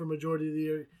was gone for a majority of the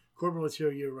year. Corbin was here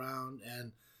year round,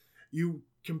 and you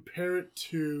compare it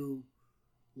to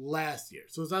last year.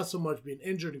 So it's not so much being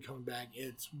injured and coming back.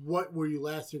 It's what were you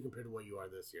last year compared to what you are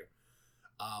this year.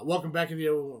 Welcome back in the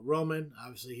year with Roman.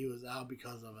 Obviously, he was out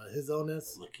because of his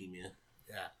illness. Leukemia.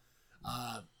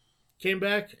 Yeah. Came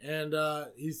back, and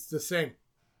he's the same.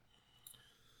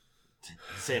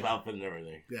 Same outfit and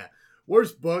everything. Yeah.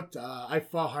 Worst booked. I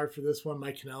fought hard for this one,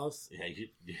 Mike Kanellis. Yeah,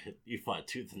 you fought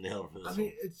tooth and nail for this one. I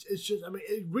mean, it's just, I mean,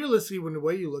 realistically, when the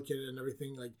way you look at it and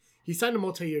everything, like, he signed a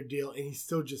multi-year deal, and he's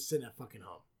still just sitting at fucking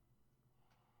home.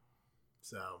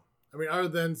 So, I mean, other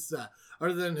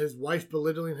than his wife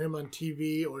belittling him on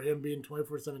TV or him being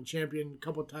 24/7 champion a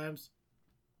couple times,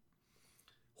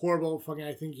 horrible. Fucking,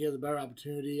 I think he has a better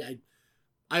opportunity.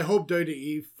 I hope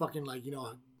WWE fucking, like, you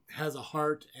know, has a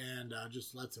heart and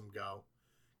just lets him go.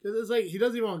 Because it's like, he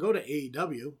doesn't even want to go to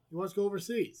AEW. He wants to go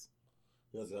overseas.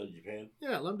 He wants to go to Japan?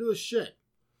 Yeah, let him do his shit.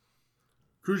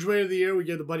 Cruiserweight of the year, we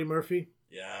give to Buddy Murphy.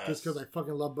 Yeah. Just because I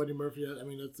fucking love Buddy Murphy. I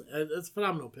mean, it's a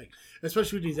phenomenal pick.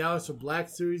 Especially with these Aleister Black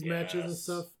Series matches and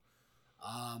stuff.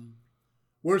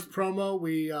 Worst promo,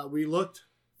 we looked,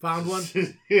 found one.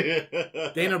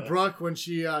 Dana Brooke when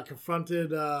she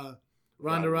confronted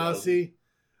Ronda Rousey,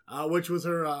 which was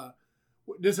her...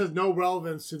 this has no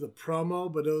relevance to the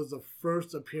promo, but it was the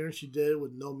first appearance she did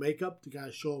with no makeup to kind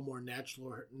of show a more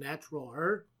natural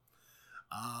her.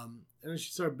 And then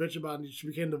she started bitching about it. She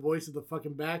became the voice of the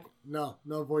fucking back. No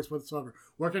voice whatsoever.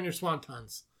 Work on your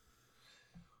swantons.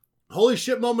 Holy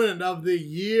shit moment of the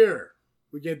year.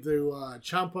 We get to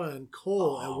Ciampa and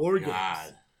Cole at War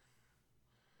Games.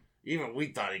 Even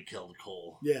we thought he killed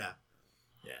Cole. Yeah.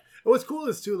 And what's cool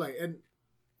is too, like, and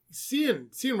seeing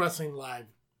wrestling live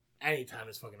anytime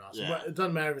is fucking awesome. Yeah. But it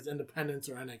doesn't matter if it's Independence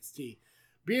or NXT.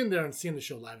 Being there and seeing the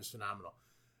show live is phenomenal.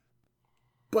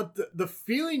 But the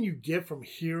feeling you get from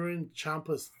hearing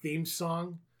Ciampa's theme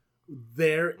song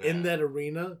there in that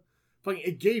arena, fucking,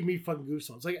 it gave me fucking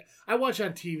goosebumps. Like, I watch it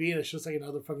on TV and it's just like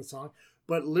another fucking song.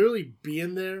 But literally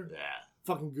being there,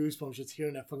 fucking goosebumps just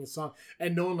hearing that fucking song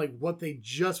and knowing like what they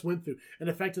just went through. And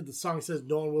the fact that the song says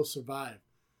no one will survive.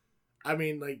 I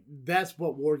mean, like, that's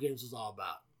what War Games was all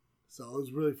about. So it was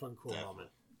a really fun, cool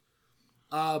moment.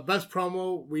 Best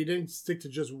promo, we didn't stick to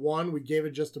just one. We gave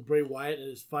it just to Bray Wyatt and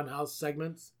his Funhouse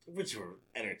segments. Which were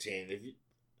entertaining.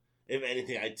 If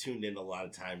anything, I tuned in a lot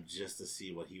of time just to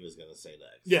see what he was going to say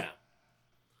next.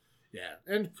 Yeah.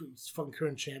 And he's fucking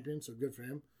current champion, so good for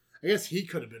him. I guess he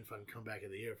could have been fucking comeback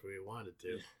of the year if we wanted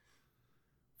to.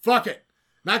 Fuck it.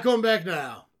 Not going back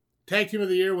now. Tag team of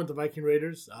the year went the Viking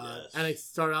Raiders.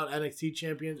 Start out NXT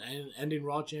champions and ending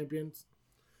Raw champions.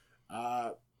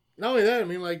 Not only that, I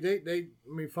mean, like, they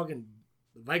fucking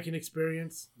the Viking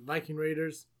experience, the Viking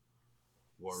Raiders.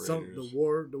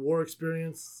 The war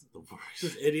experience.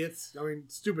 Just idiots. I mean,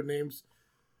 stupid names.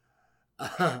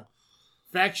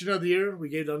 Faction of the year, we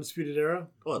gave the Undisputed Era.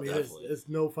 Oh, I mean, definitely. It's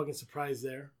no fucking surprise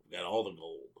there. We got all the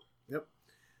gold.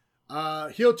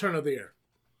 Yep. Heel turn of the year.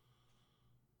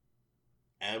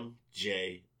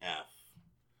 MJF.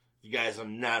 You guys are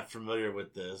not familiar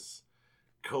with this.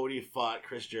 Cody fought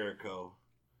Chris Jericho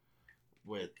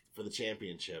for the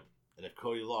championship. And if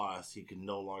Cody lost, he could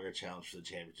no longer challenge for the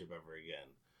championship ever again.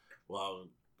 Well,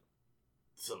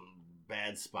 some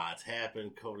bad spots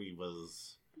happened. Cody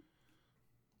was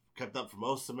kept up for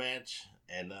most of the match,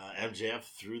 and MJF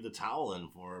threw the towel in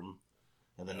for him.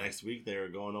 And the next week they were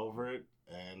going over it,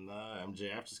 and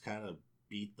MJF just kind of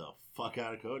beat the fuck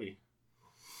out of Cody.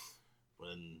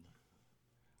 When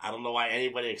I don't know why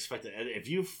anybody expected. If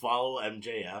you follow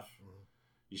MJF,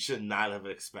 you should not have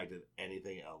expected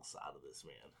anything else out of this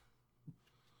man.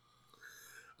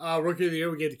 Rookie of the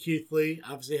Year, we get to Keith Lee.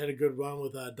 Obviously had a good run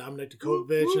with Dominic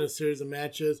Djokovic in a series of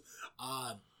matches.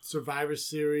 Survivor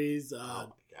Series,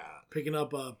 picking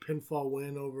up a pinfall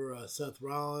win over Seth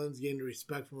Rollins, getting the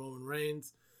respect from Roman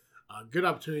Reigns. Good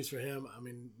opportunities for him. I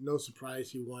mean, no surprise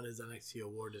he won his NXT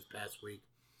award this past week.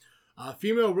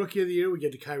 Female Rookie of the Year, we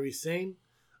get to Kairi Sane.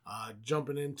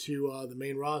 Jumping into the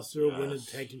main roster, winning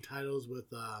tag team titles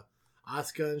with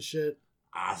Asuka and shit.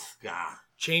 Asuka.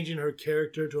 Changing her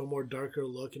character to a more darker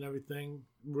look and everything.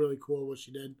 Really cool what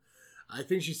she did. I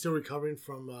think she's still recovering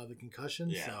from the concussion.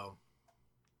 Yeah. So,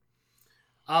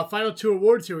 final 2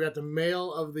 awards here. We got the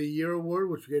Male of the Year award,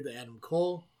 which we gave to Adam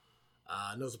Cole.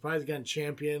 No surprise, again,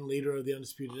 champion, leader of the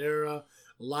Undisputed Era.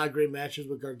 A lot of great matches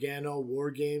with Gargano, War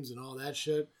Games, and all that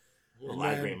shit. A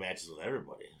lot of great matches with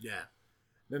everybody. Yeah.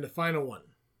 Then the final one.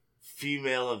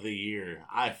 Female of the Year.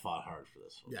 I fought hard for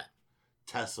this one. Yeah.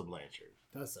 Tessa Blanchard.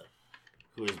 Tessa.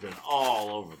 Who has been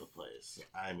all over the place.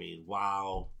 I mean,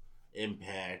 WoW,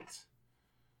 Impact,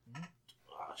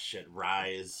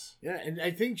 Rise. Yeah, and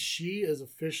I think she is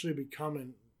officially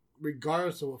becoming,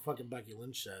 regardless of what fucking Becky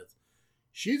Lynch says,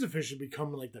 she's officially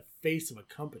becoming like the face of a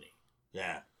company.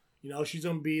 Yeah. You know, she's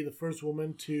going to be the first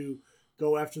woman to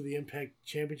go after the Impact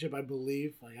Championship, I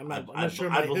believe. Like, I'm not sure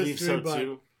my history, so but,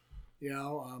 too. You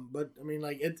know, but I mean,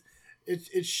 like,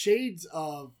 it's shades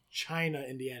of China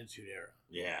in the Attitude Era.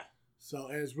 Yeah. So,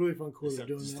 and it's really fun, cool Except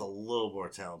doing just that. a little more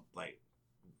talent, like,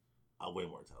 way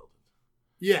more talented.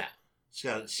 Yeah. She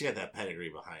got that pedigree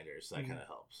behind her, so that kind of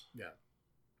helps. Yeah.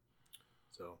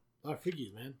 So, a lot of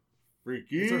freakies, man.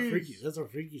 Freakies. That's our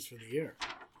freakies for the year.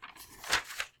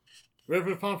 Ready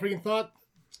for the final freaking thought?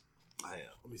 I am.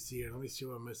 Let me see here. Let me see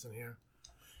what I'm missing here.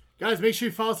 Guys, make sure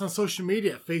you follow us on social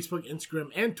media, Facebook, Instagram,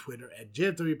 and Twitter at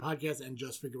JFW Podcast and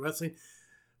Just Freaking Wrestling.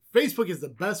 Facebook is the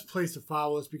best place to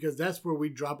follow us because that's where we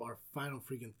drop our final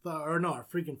freaking our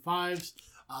freaking fives.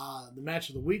 The match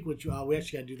of the week, which we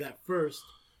actually got to do that first.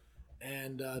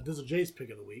 And Dizzle J's pick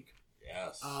of the week.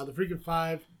 Yes. The freaking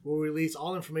five will release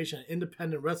all information on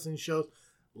independent wrestling shows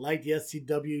like the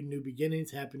SCW New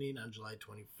Beginnings happening on July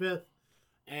 25th.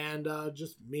 And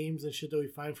just memes and shit that we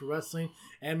find for wrestling.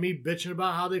 And me bitching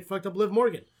about how they fucked up Liv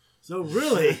Morgan. So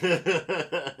really...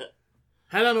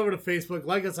 Head on over to Facebook,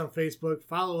 like us on Facebook,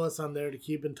 follow us on there to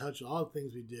keep in touch with all the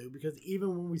things we do. Because even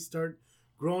when we start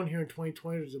growing here in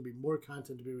 2020, there's going to be more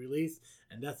content to be released.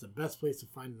 And that's the best place to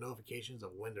find the notifications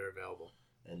of when they're available.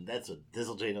 And that's what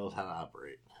Dizzle J knows how to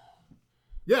operate.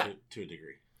 Yeah. To a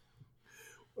degree.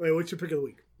 Wait, what's your pick of the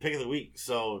week? Pick of the week.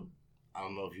 So, I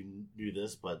don't know if you knew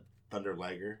this, but Thunder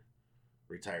Liger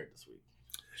retired this week.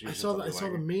 I saw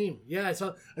the meme. Yeah,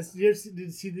 did you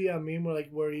see the meme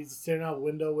where he's staring out a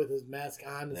window with his mask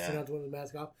on and staring out the window with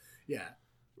his mask off? Yeah.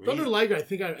 Thunder Liger, I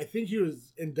think he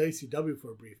was in WCW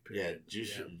for a brief period.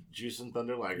 Yeah, Juice and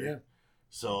Thunder Liger. Yeah.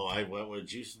 So I went with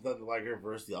Juice and Thunder Liger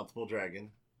versus the Ultimate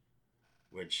Dragon,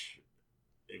 which,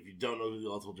 if you don't know who the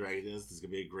Ultimate Dragon is, this is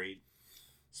gonna be a great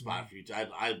spot for you.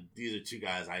 These are two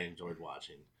guys I enjoyed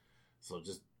watching, so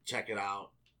just check it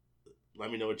out. Let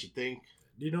me know what you think.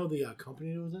 Do you know the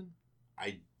company it was in?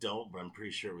 I don't, but I'm pretty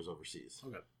sure it was overseas.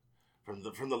 Okay. From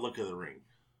the look of the ring.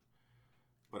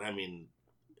 But I mean,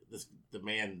 the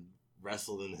man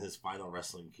wrestled in his final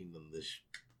Wrestling Kingdom this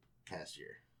past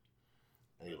year,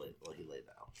 and he laid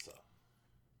down. So.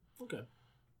 Okay.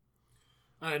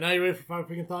 All right, now you ready for final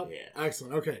freaking thought? Yeah.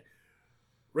 Excellent. Okay.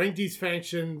 Rank these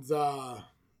factions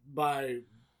by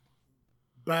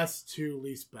best to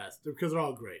least best because they're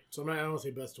all great. So I don't want to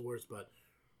say best to worst, but.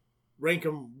 Rank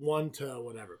them 1 to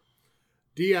whatever.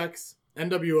 DX,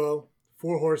 NWO,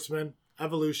 Four Horsemen,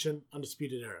 Evolution,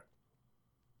 Undisputed Era.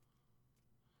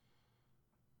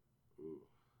 Ooh.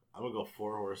 I'm going to go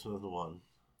Four Horsemen as 1.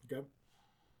 Okay.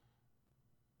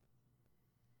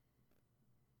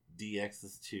 DX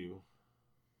is 2.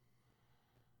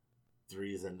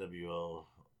 3 is NWO.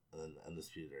 And then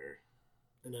Undisputed Era.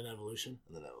 And then Evolution.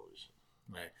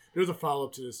 Right. There's a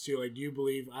follow-up to this, too. Like, do you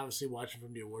believe, obviously watching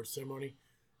from the awards ceremony,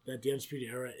 that the Undisputed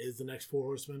Era is the next Four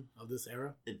Horsemen of this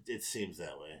era? It seems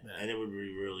that way. Yeah. And it would be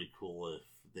really cool if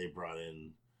they brought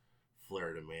in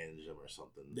Flair to manage them or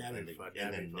something. That'd be fun.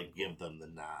 And then give them the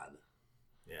nod.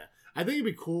 Yeah. I think it'd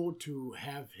be cool to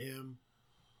have him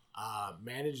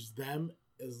manage them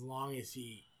as long as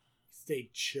he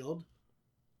stayed chilled.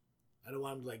 I don't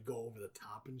want him to go over the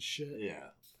top and shit. Yeah.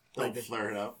 Don't flare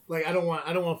it up. I don't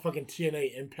want fucking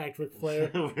TNA Impact Ric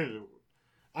Flair.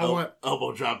 I want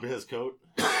elbow dropping his coat.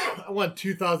 I want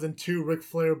 2002 Ric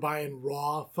Flair buying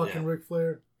Raw fucking Ric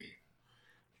Flair.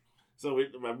 So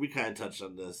we kind of touched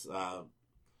on this.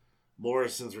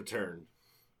 Morrison's return.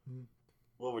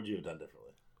 What would you have done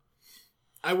differently?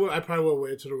 I probably would have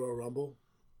waited to the Royal Rumble.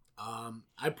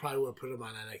 I probably would have put him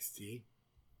on NXT.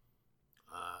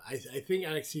 I think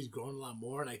NXT's growing a lot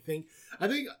more, and I think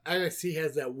NXT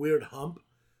has that weird hump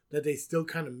that they still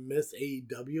kind of miss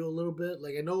AEW a little bit.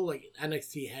 Like I know, like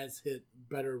NXT has hit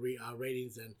better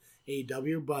ratings than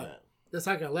AEW, but that's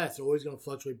not gonna last. They're always gonna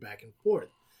fluctuate back and forth.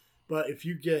 But if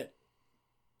you get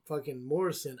fucking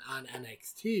Morrison on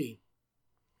NXT,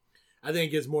 I think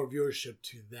it gives more viewership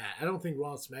to that. I don't think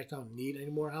Raw and SmackDown need any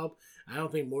more help. I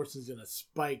don't think Morrison's gonna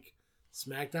spike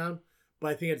SmackDown,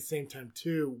 but I think at the same time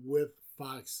too, with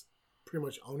Fox pretty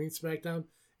much owning SmackDown,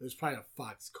 it was probably a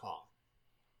Fox call.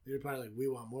 They were probably like, we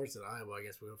want Morrison. Well, I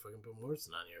guess we're going to fucking put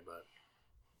Morrison on here, but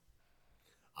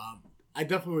I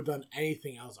definitely would have done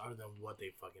anything else other than what they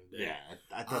fucking did. Yeah,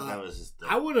 I thought that was just...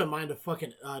 I wouldn't mind a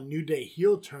fucking New Day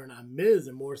heel turn on Miz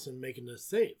and Morrison making the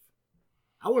save.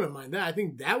 I wouldn't mind that. I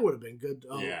think that would have been good.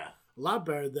 A lot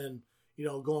better than,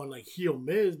 going like heel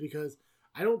Miz, because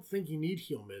I don't think you need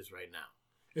heel Miz right now.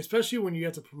 Especially when you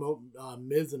have to promote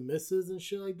Miz and Mrs. and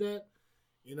shit like that.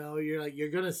 You're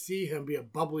gonna see him be a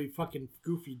bubbly fucking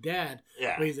goofy dad,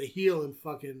 but he's a heel in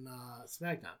fucking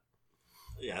SmackDown.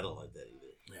 Yeah, I don't like that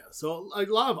either. Yeah, so like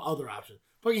a lot of other options.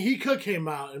 Fucking he could came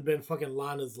out and been fucking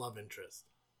Lana's love interest.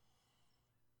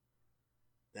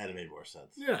 That'd have made more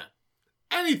sense. Yeah,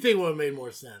 anything would have made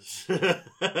more sense.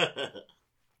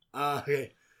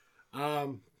 Okay.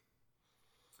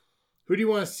 Who do you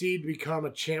want to see to become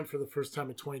a champ for the first time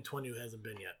in 2020 who hasn't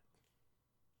been yet?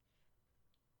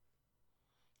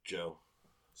 Joe.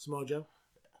 Samoa Joe?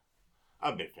 Yeah.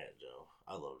 I'm a big fan of Joe.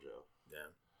 I love Joe.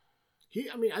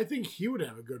 Yeah. I think he would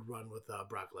have a good run with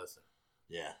Brock Lesnar.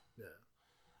 Yeah. Yeah.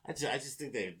 I just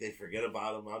think they forget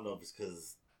about him. I don't know if it's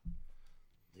because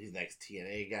he's the next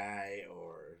TNA guy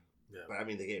or... Yeah. But I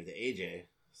mean, they gave it to AJ,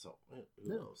 so who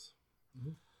knows?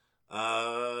 Mm-hmm.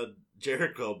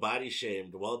 Jericho body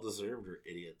shamed, well deserved, or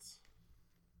idiots?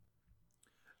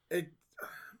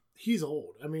 He's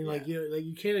old. I mean,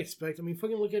 you can't expect. I mean,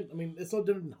 fucking look at. I mean, it's no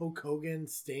different than Hulk Hogan,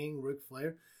 Sting, Ric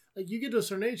Flair. Like, you get to a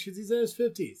certain age because he's in his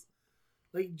 50s.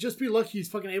 Like, just be lucky he's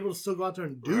fucking able to still go out there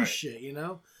and do shit.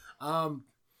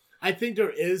 I think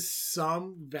there is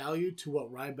some value to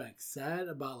what Ryback said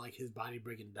about like his body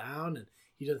breaking down, and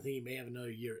he doesn't think he may have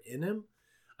another year in him.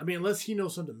 I mean, unless he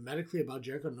knows something medically about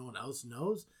Jericho no one else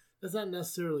knows, that's not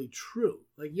necessarily true.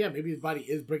 Like, yeah, maybe his body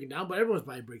is breaking down, but everyone's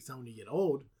body breaks down when you get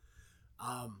old.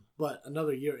 But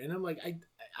another year in him, like,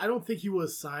 I don't think he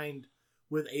was signed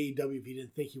with AEW if he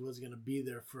didn't think he was going to be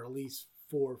there for at least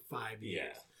 4 or 5 years.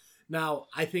 Yeah. Now,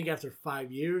 I think after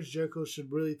 5 years, Jericho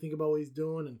should really think about what he's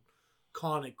doing and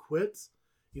calling it quits.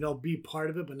 Be part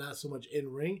of it, but not so much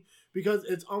in ring, because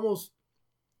it's almost...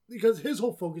 Because his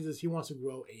whole focus is he wants to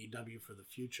grow AEW for the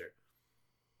future.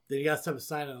 Then you got to step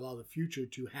aside and allow the future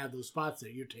to have those spots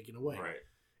that you're taking away. Right.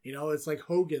 It's like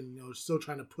Hogan, still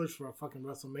trying to push for a fucking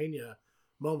WrestleMania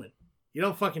moment. You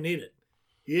don't fucking need it.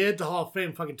 You hit the Hall of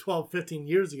Fame fucking 12, 15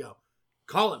 years ago.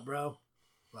 Call it, bro.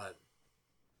 But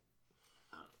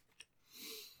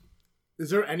is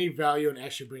there any value in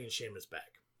actually bringing Sheamus back?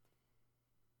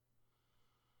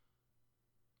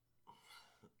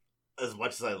 As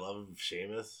much as I love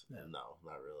Sheamus, no,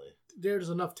 not really. There's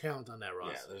enough talent on that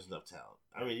roster. Yeah, there's enough talent.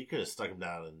 I mean, you could have stuck him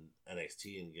down in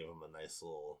NXT and give him a nice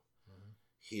little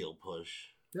heel push.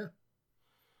 Yeah.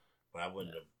 But I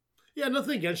wouldn't have. Yeah,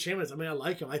 nothing against Sheamus. I mean, I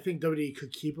like him. I think WWE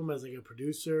could keep him as like a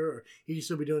producer, or he could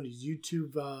still be doing these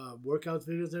YouTube workouts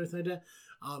videos and everything like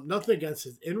that. Nothing against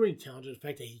his in-ring talent, the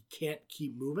fact that he can't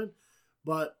keep moving,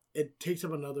 but it takes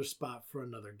up another spot for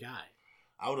another guy.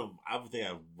 I would have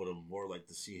more liked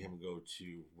to see him go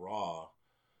to Raw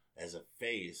as a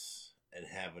face and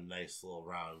have a nice little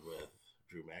round with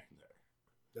Drew McIntyre.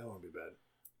 That wouldn't be bad.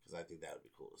 Because I think that would be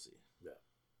cool to see.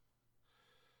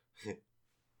 Yeah.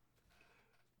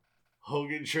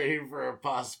 Hogan training for a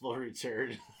possible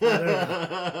return. That's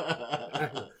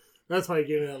why you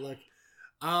gave me that look.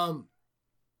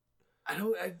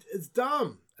 It's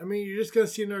dumb. I mean, you're just going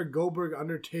to see another Goldberg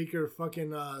Undertaker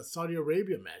fucking Saudi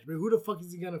Arabia match. I mean, who the fuck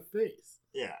is he going to face?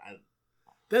 Yeah.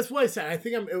 That's why I said, I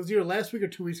think it was either last week or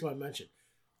 2 weeks ago I mentioned.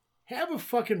 Have a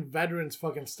fucking veterans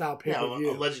fucking style pay-per-view.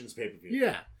 Yeah, a Legends pay-per-view.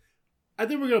 Yeah. I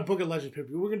think we're going to book a Legends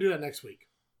pay-per-view. We're going to do that next week.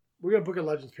 We're going to book a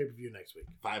Legends pay-per-view next week.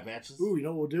 5 matches? Ooh, you know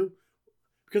what we'll do?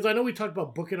 Because I know we talked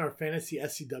about booking our fantasy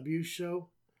SCW show.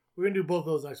 We're going to do both of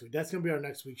those next week. That's going to be our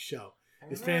next week's show.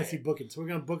 It's fantasy booking. So we're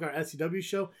going to book our SCW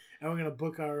show, and we're going to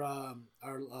book our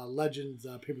Legends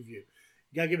pay-per-view.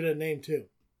 You got to give it a name, too.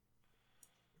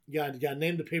 You got to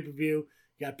name the pay-per-view,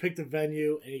 you got to pick the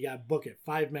venue, and you got to book it.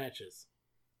 5 matches.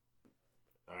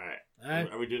 All right. All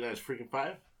right? Are we doing that as freaking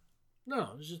 5? No,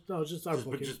 it's just our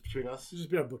booking. Just between us? It's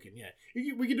just be our booking, yeah.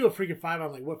 We could do a freaking 5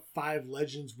 on like what 5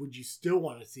 legends would you still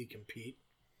want to see compete?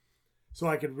 So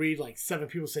I could read like 7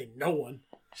 people say no one.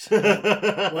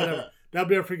 Whatever. That'll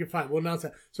be our freaking 5. We'll announce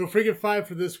that. So freaking 5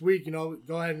 for this week, go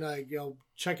ahead and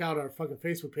check out our fucking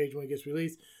Facebook page when it gets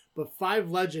released. But 5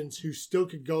 legends who still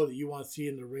could go that you want to see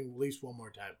in the ring at least one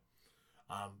more time.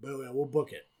 But yeah, we'll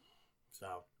book it.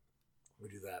 So we'll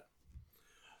do that.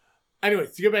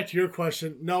 Anyways, to get back to your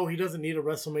question, no, he doesn't need a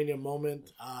WrestleMania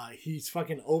moment. He's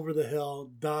fucking over the hill,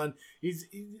 done. He's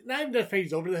not even that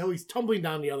he's over the hill. He's tumbling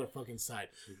down the other fucking side.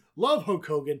 Love Hulk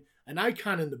Hogan, an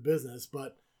icon in the business,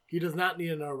 but he does not need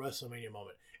another WrestleMania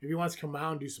moment. If he wants to come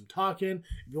out and do some talking,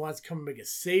 if he wants to come and make a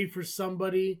save for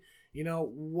somebody,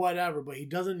 whatever. But he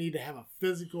doesn't need to have a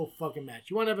physical fucking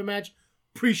match. You want to have a match?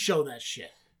 Pre-show that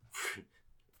shit.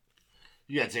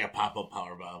 You got to take a pop-up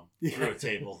powerbomb through a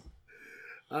table.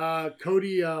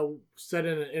 Cody said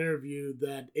in an interview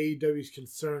that AEW's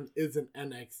concern isn't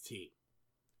NXT.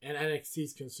 And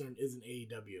NXT's concern isn't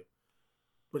AEW.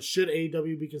 But should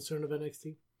AEW be concerned of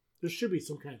NXT? There should be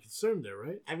some kind of concern there,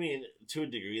 right? I mean, to a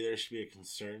degree, there should be a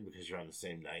concern because you're on the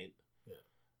same night.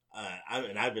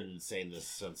 Yeah. I've been saying this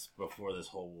since before this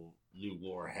whole new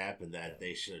war happened that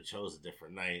they should have chose a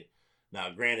different night. Now,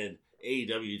 granted,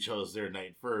 AEW chose their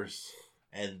night first,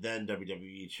 and then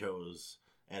WWE chose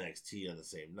NXT on the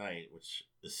same night, which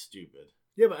is stupid.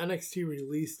 Yeah, but NXT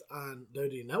released on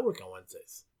WWE Network on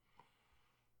Wednesdays.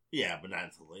 Yeah, but not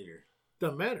until later.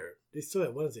 Doesn't matter. They still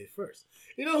have Wednesday first.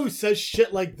 You know who says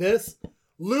shit like this?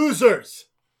 Losers.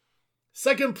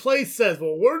 Second place says,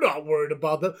 well, we're not worried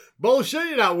about them. Bullshit,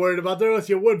 you're not worried about them, or else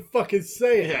you wouldn't fucking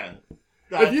say it.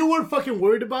 Yeah. If you weren't fucking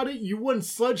worried about it, you wouldn't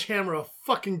sledgehammer a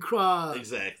fucking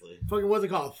Exactly. Fucking what's it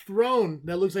called? A throne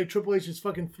that looks like Triple H's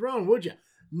fucking throne, would you?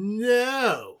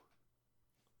 No.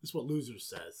 That's what loser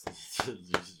says. Loser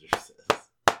says.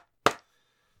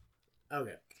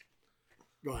 Okay.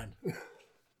 Go ahead.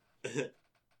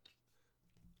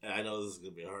 I know this is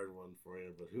going to be a hard one for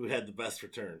you, but who had the best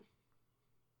return?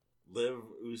 Liv,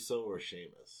 Uso, or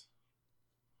Sheamus?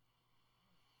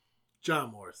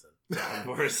 John Morrison. John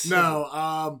Morrison. No,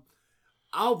 out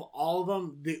of all of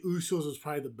them, the Usos was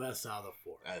probably the best out of the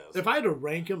 4. If I had to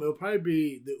rank them, it would probably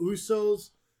be the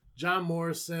Usos, John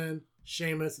Morrison,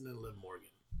 Sheamus, and then Liv Morgan.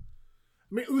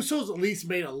 I mean, Usos at least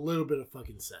made a little bit of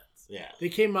fucking sense. Yeah. They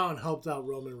came out and helped out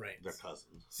Roman Reigns. They're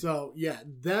cousins. So, yeah,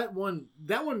 that one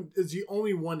is the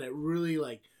only one that really,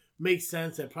 makes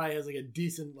sense, that probably has, a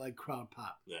decent, crowd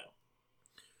pop. Yeah.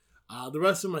 The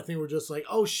rest of them, I think, were just like,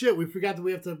 oh, shit, we forgot that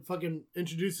we have to fucking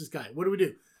introduce this guy. What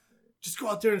do? Just go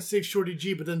out there and save Shorty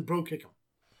G, but then bro kick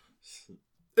him.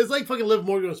 It's like fucking Liv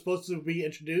Morgan was supposed to be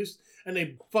introduced, and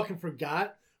they fucking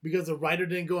forgot because the writer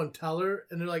didn't go and tell her,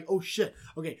 and they're like, oh, shit,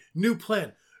 okay, new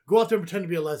plan. Go out there and pretend to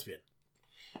be a lesbian.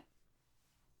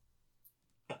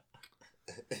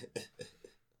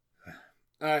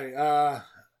 All right,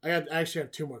 I actually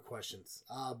have 2 more questions.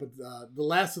 But the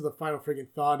last of the final freaking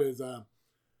thought is,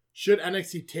 should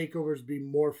NXT takeovers be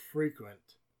more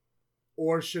frequent,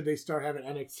 or should they start having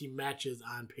NXT matches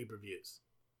on pay-per-views?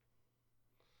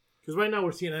 Because right now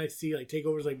we're seeing NXT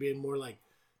takeovers being more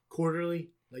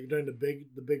quarterly, during the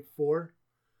big 4.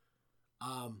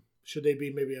 Should they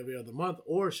be maybe every other month,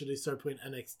 or should they start putting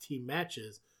NXT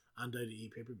matches on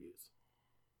WWE pay-per-views?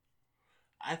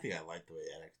 I think I like the way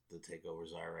the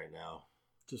takeovers are right now.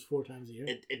 Just 4 times a year?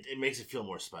 It makes it feel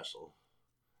more special.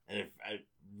 And if I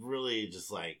really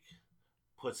just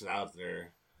puts it out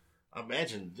there,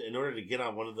 imagine in order to get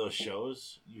on one of those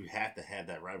shows, you have to have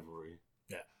that rivalry.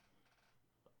 Yeah.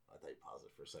 I thought you paused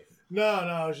it for a second. No,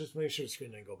 I was just making sure the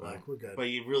screen didn't go black. We're good. But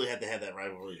you really have to have that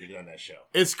rivalry to get on that show.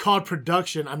 It's called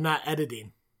production. I'm not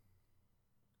editing.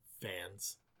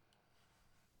 Fans.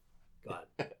 God.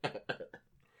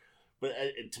 But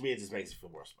to me, it just makes it feel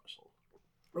more special.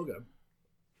 Okay.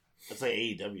 It's like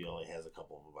AEW only has a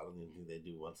couple of them. I don't even think they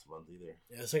do once a month either.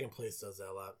 Yeah, second place does that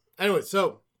a lot. Anyway,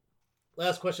 so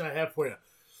last question I have for you.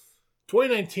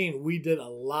 2019, we did a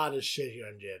lot of shit here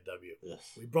on JFW.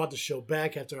 Yes. We brought the show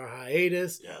back after our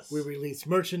hiatus. Yes. We released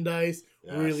merchandise.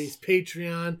 Yes. We released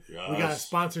Patreon. Yes. We got a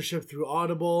sponsorship through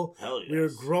Audible. Hell yes. We were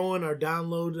growing our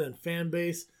download and fan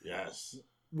base. Yes.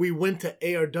 We went to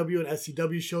ARW and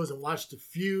SCW shows and watched the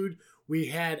feud. We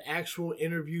had actual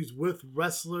interviews with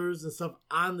wrestlers and stuff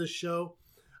on the show.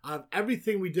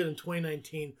 Everything we did in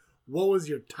 2019, what was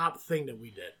your top thing that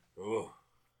we did? Ooh.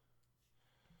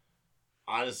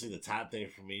 Honestly, the top thing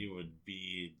for me would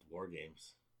be War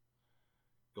Games.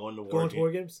 Going to War Games.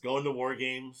 War Games? Going to War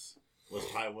Games. was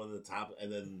probably one of the top,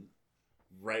 and then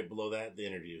right below that, the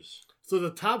interviews. So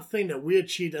the top thing that we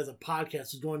achieved as a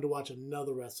podcast was going to watch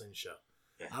another wrestling show.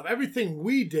 Of everything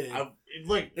we did,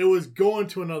 it was going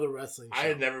to another wrestling show. I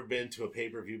had never been to a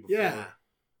pay-per-view before. Yeah.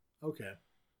 Okay.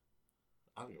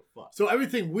 I don't give a fuck. So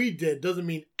everything we did doesn't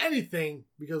mean anything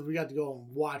because we got to go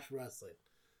and watch wrestling.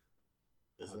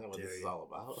 Isn't that what this is all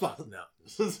about? Fuck no.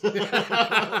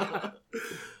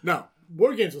 No.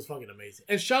 War Games was fucking amazing.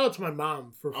 And shout out to my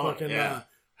mom for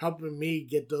helping me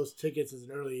get those tickets as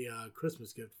an early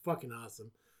Christmas gift. Fucking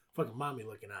awesome. Fucking mommy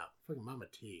looking out. Fucking Mama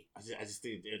T. I just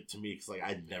think to me, it's like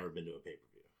I'd never been to a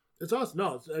pay-per-view. It's awesome.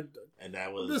 No. And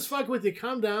that was... Just fuck with you.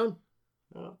 Calm down.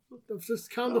 No.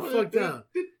 Just calm the fuck down.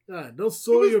 God, don't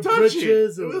soil your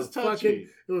britches. It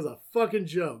was a fucking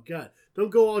joke. God, don't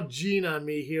go all Gene on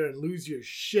me here and lose your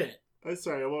shit. I'm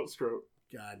sorry, I won't stroke.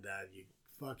 God, you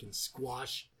fucking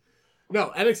squash.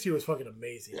 No, NXT was fucking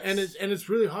amazing. Yes. And it's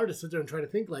really hard to sit there and try to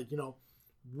think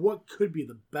what could be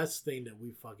the best thing that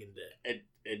we fucking did.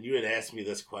 And you had asked me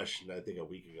this question, I think, a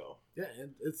week ago. Yeah,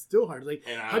 and it's still hard. Like,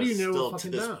 and how do you know still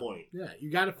fucking to this down? point? Yeah,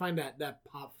 you got to find that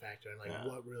pop factor and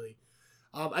what really.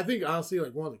 I think honestly,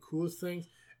 one of the coolest things,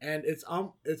 and it's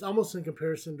almost in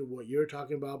comparison to what you're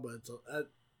talking about, but it's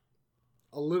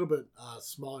a little bit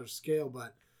smaller scale.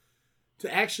 But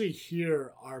to actually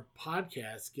hear our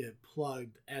podcast get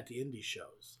plugged at the indie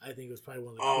shows, I think was probably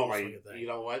one of the coolest things. You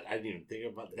know what? I didn't even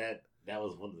think about that. That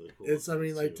was one of the coolest.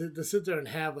 To sit there and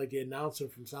have the announcer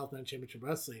from Southland Championship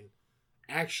Wrestling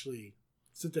actually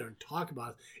sit there and talk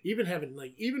about it. Even having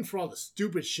even for all the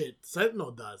stupid shit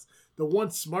Sentinel does, the one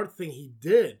smart thing he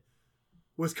did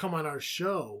was come on our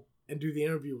show and do the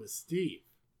interview with Steve.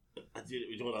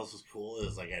 You know what else was cool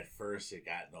is at first it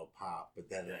got no pop, but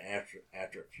then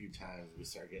after a few times we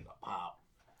started getting a pop.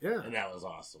 Yeah, and that was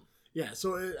awesome. Yeah,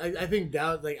 so I think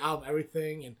that out of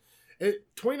everything, and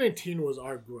 2019 was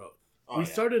our growth. We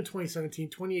started in 2017.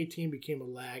 2018 became a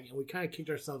lag, and we kind of kicked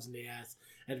ourselves in the ass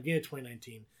at the beginning of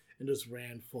 2019 and just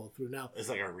ran full through. Now it's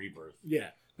like a rebirth.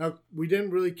 Yeah. Now we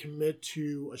didn't really commit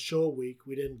to a show a week.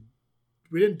 We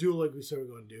didn't do it like we said we were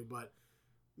going to do. But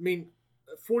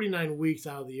 49 weeks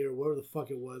out of the year, whatever the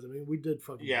fuck it was. We did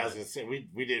fucking. Yeah, I was gonna say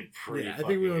we did pretty. Yeah, I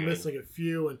think we only missed a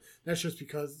few, and that's just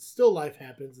because still life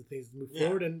happens and things move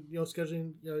forward, and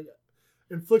scheduling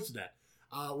inflicts that.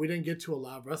 We didn't get to a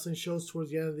lot of wrestling shows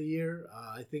towards the end of the year.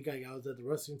 I think I was at the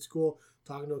wrestling school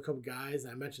talking to a couple guys,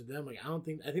 and I mentioned them. I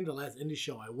think the last indie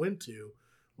show I went to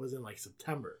was in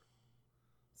September.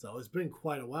 So it's been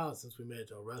quite a while since we made it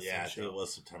to a wrestling show. Yeah, I think it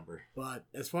was September. But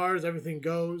as far as everything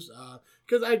goes,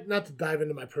 because not to dive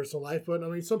into my personal life, but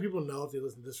some people know if they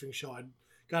listen to this ring show,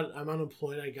 I'm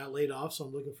unemployed. I got laid off, so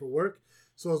I'm looking for work.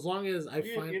 So as long as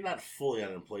you're not fully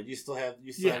unemployed. You still have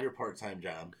your part-time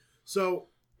job. So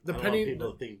depending,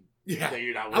 people think that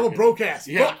you're not working. I'm a broke ass.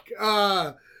 Yeah.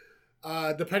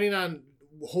 Fuck. Depending on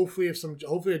hopefully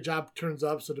a job turns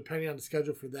up. So depending on the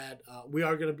schedule for that, we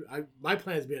are gonna. My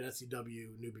plan is to be at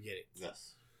SCW New Beginnings.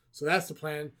 Yes. So that's the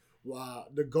plan.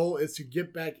 The goal is to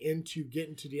get back into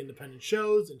getting to the independent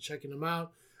shows and checking them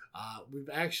out. We've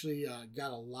actually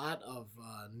got a lot of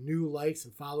new likes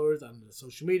and followers on the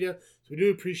social media, so we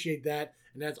do appreciate that.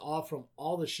 And that's all from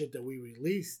all the shit that we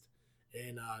released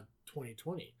in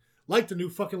 2020. Like the new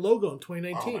fucking logo in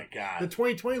 2019. Oh my god. The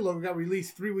 2020 logo got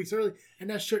released 3 weeks early, and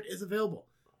that shirt is available.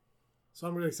 So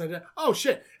I'm really excited. Oh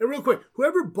shit. And real quick,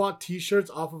 whoever bought t-shirts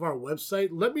off of our website,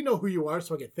 let me know who you are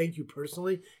so I can thank you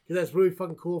personally, because that's really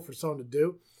fucking cool for someone to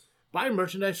do. Buying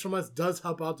merchandise from us does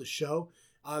help out the show.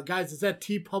 Guys, it's at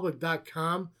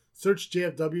tpublic.com. Search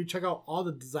JFW. Check out all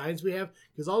the designs we have,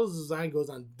 because all the design goes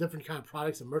on different kind of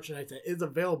products and merchandise that is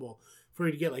available for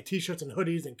you to get, t-shirts and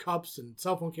hoodies and cups and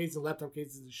cell phone cases and laptop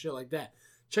cases and shit like that.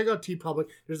 Check out TeePublic.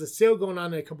 There's a sale going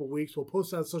on in a couple weeks. We'll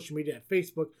post it on social media at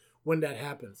Facebook when that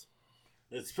happens.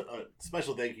 It's a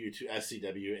special thank you to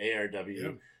SCW,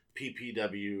 ARW,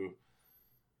 PPW.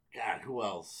 God, who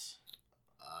else?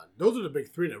 Those are the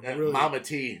big three that really. Mama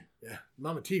T. Yeah,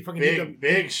 Mama T. Fucking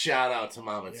big shout out to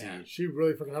Mama T. She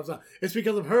really fucking helps out. It's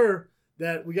because of her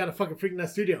that we got a fucking freak in that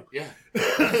studio. Yeah.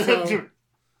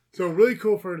 So really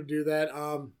cool for her to do that.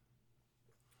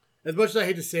 As much as I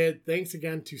hate to say it, thanks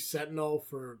again to Sentinel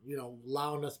for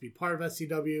allowing us to be part of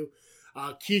SCW.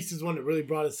 Keith is one that really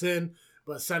brought us in,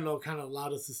 but Sentinel kind of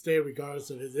allowed us to stay regardless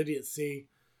of his idiocy.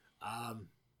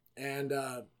 And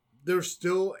there's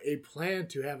still a plan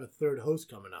to have a third host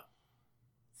coming up.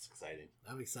 It's exciting.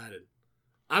 I'm excited.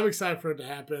 I'm excited for it to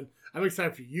happen. I'm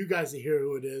excited for you guys to hear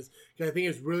who it is, because I think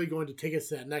it's really going to take us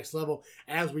to that next level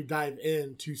as we dive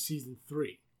into season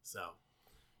 3. So,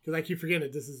 because I keep forgetting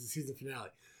that this is the season finale.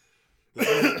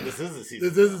 This is the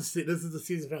season. This is the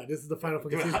season finale. This is the final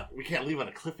fucking season. We can't leave on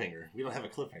a cliffhanger. We don't have a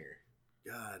cliffhanger.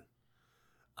 God.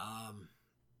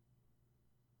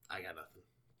 I got nothing.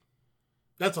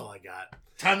 That's all I got.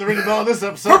 Time to ring the bell on this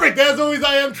episode. Perfect. As always,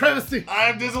 I am Travesty.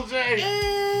 I'm Dizzle J.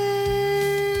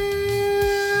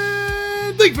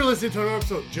 And thank you for listening to our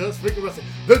episode of Just Freaking Wrestling,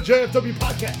 the JFW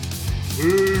podcast.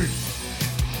 Peace.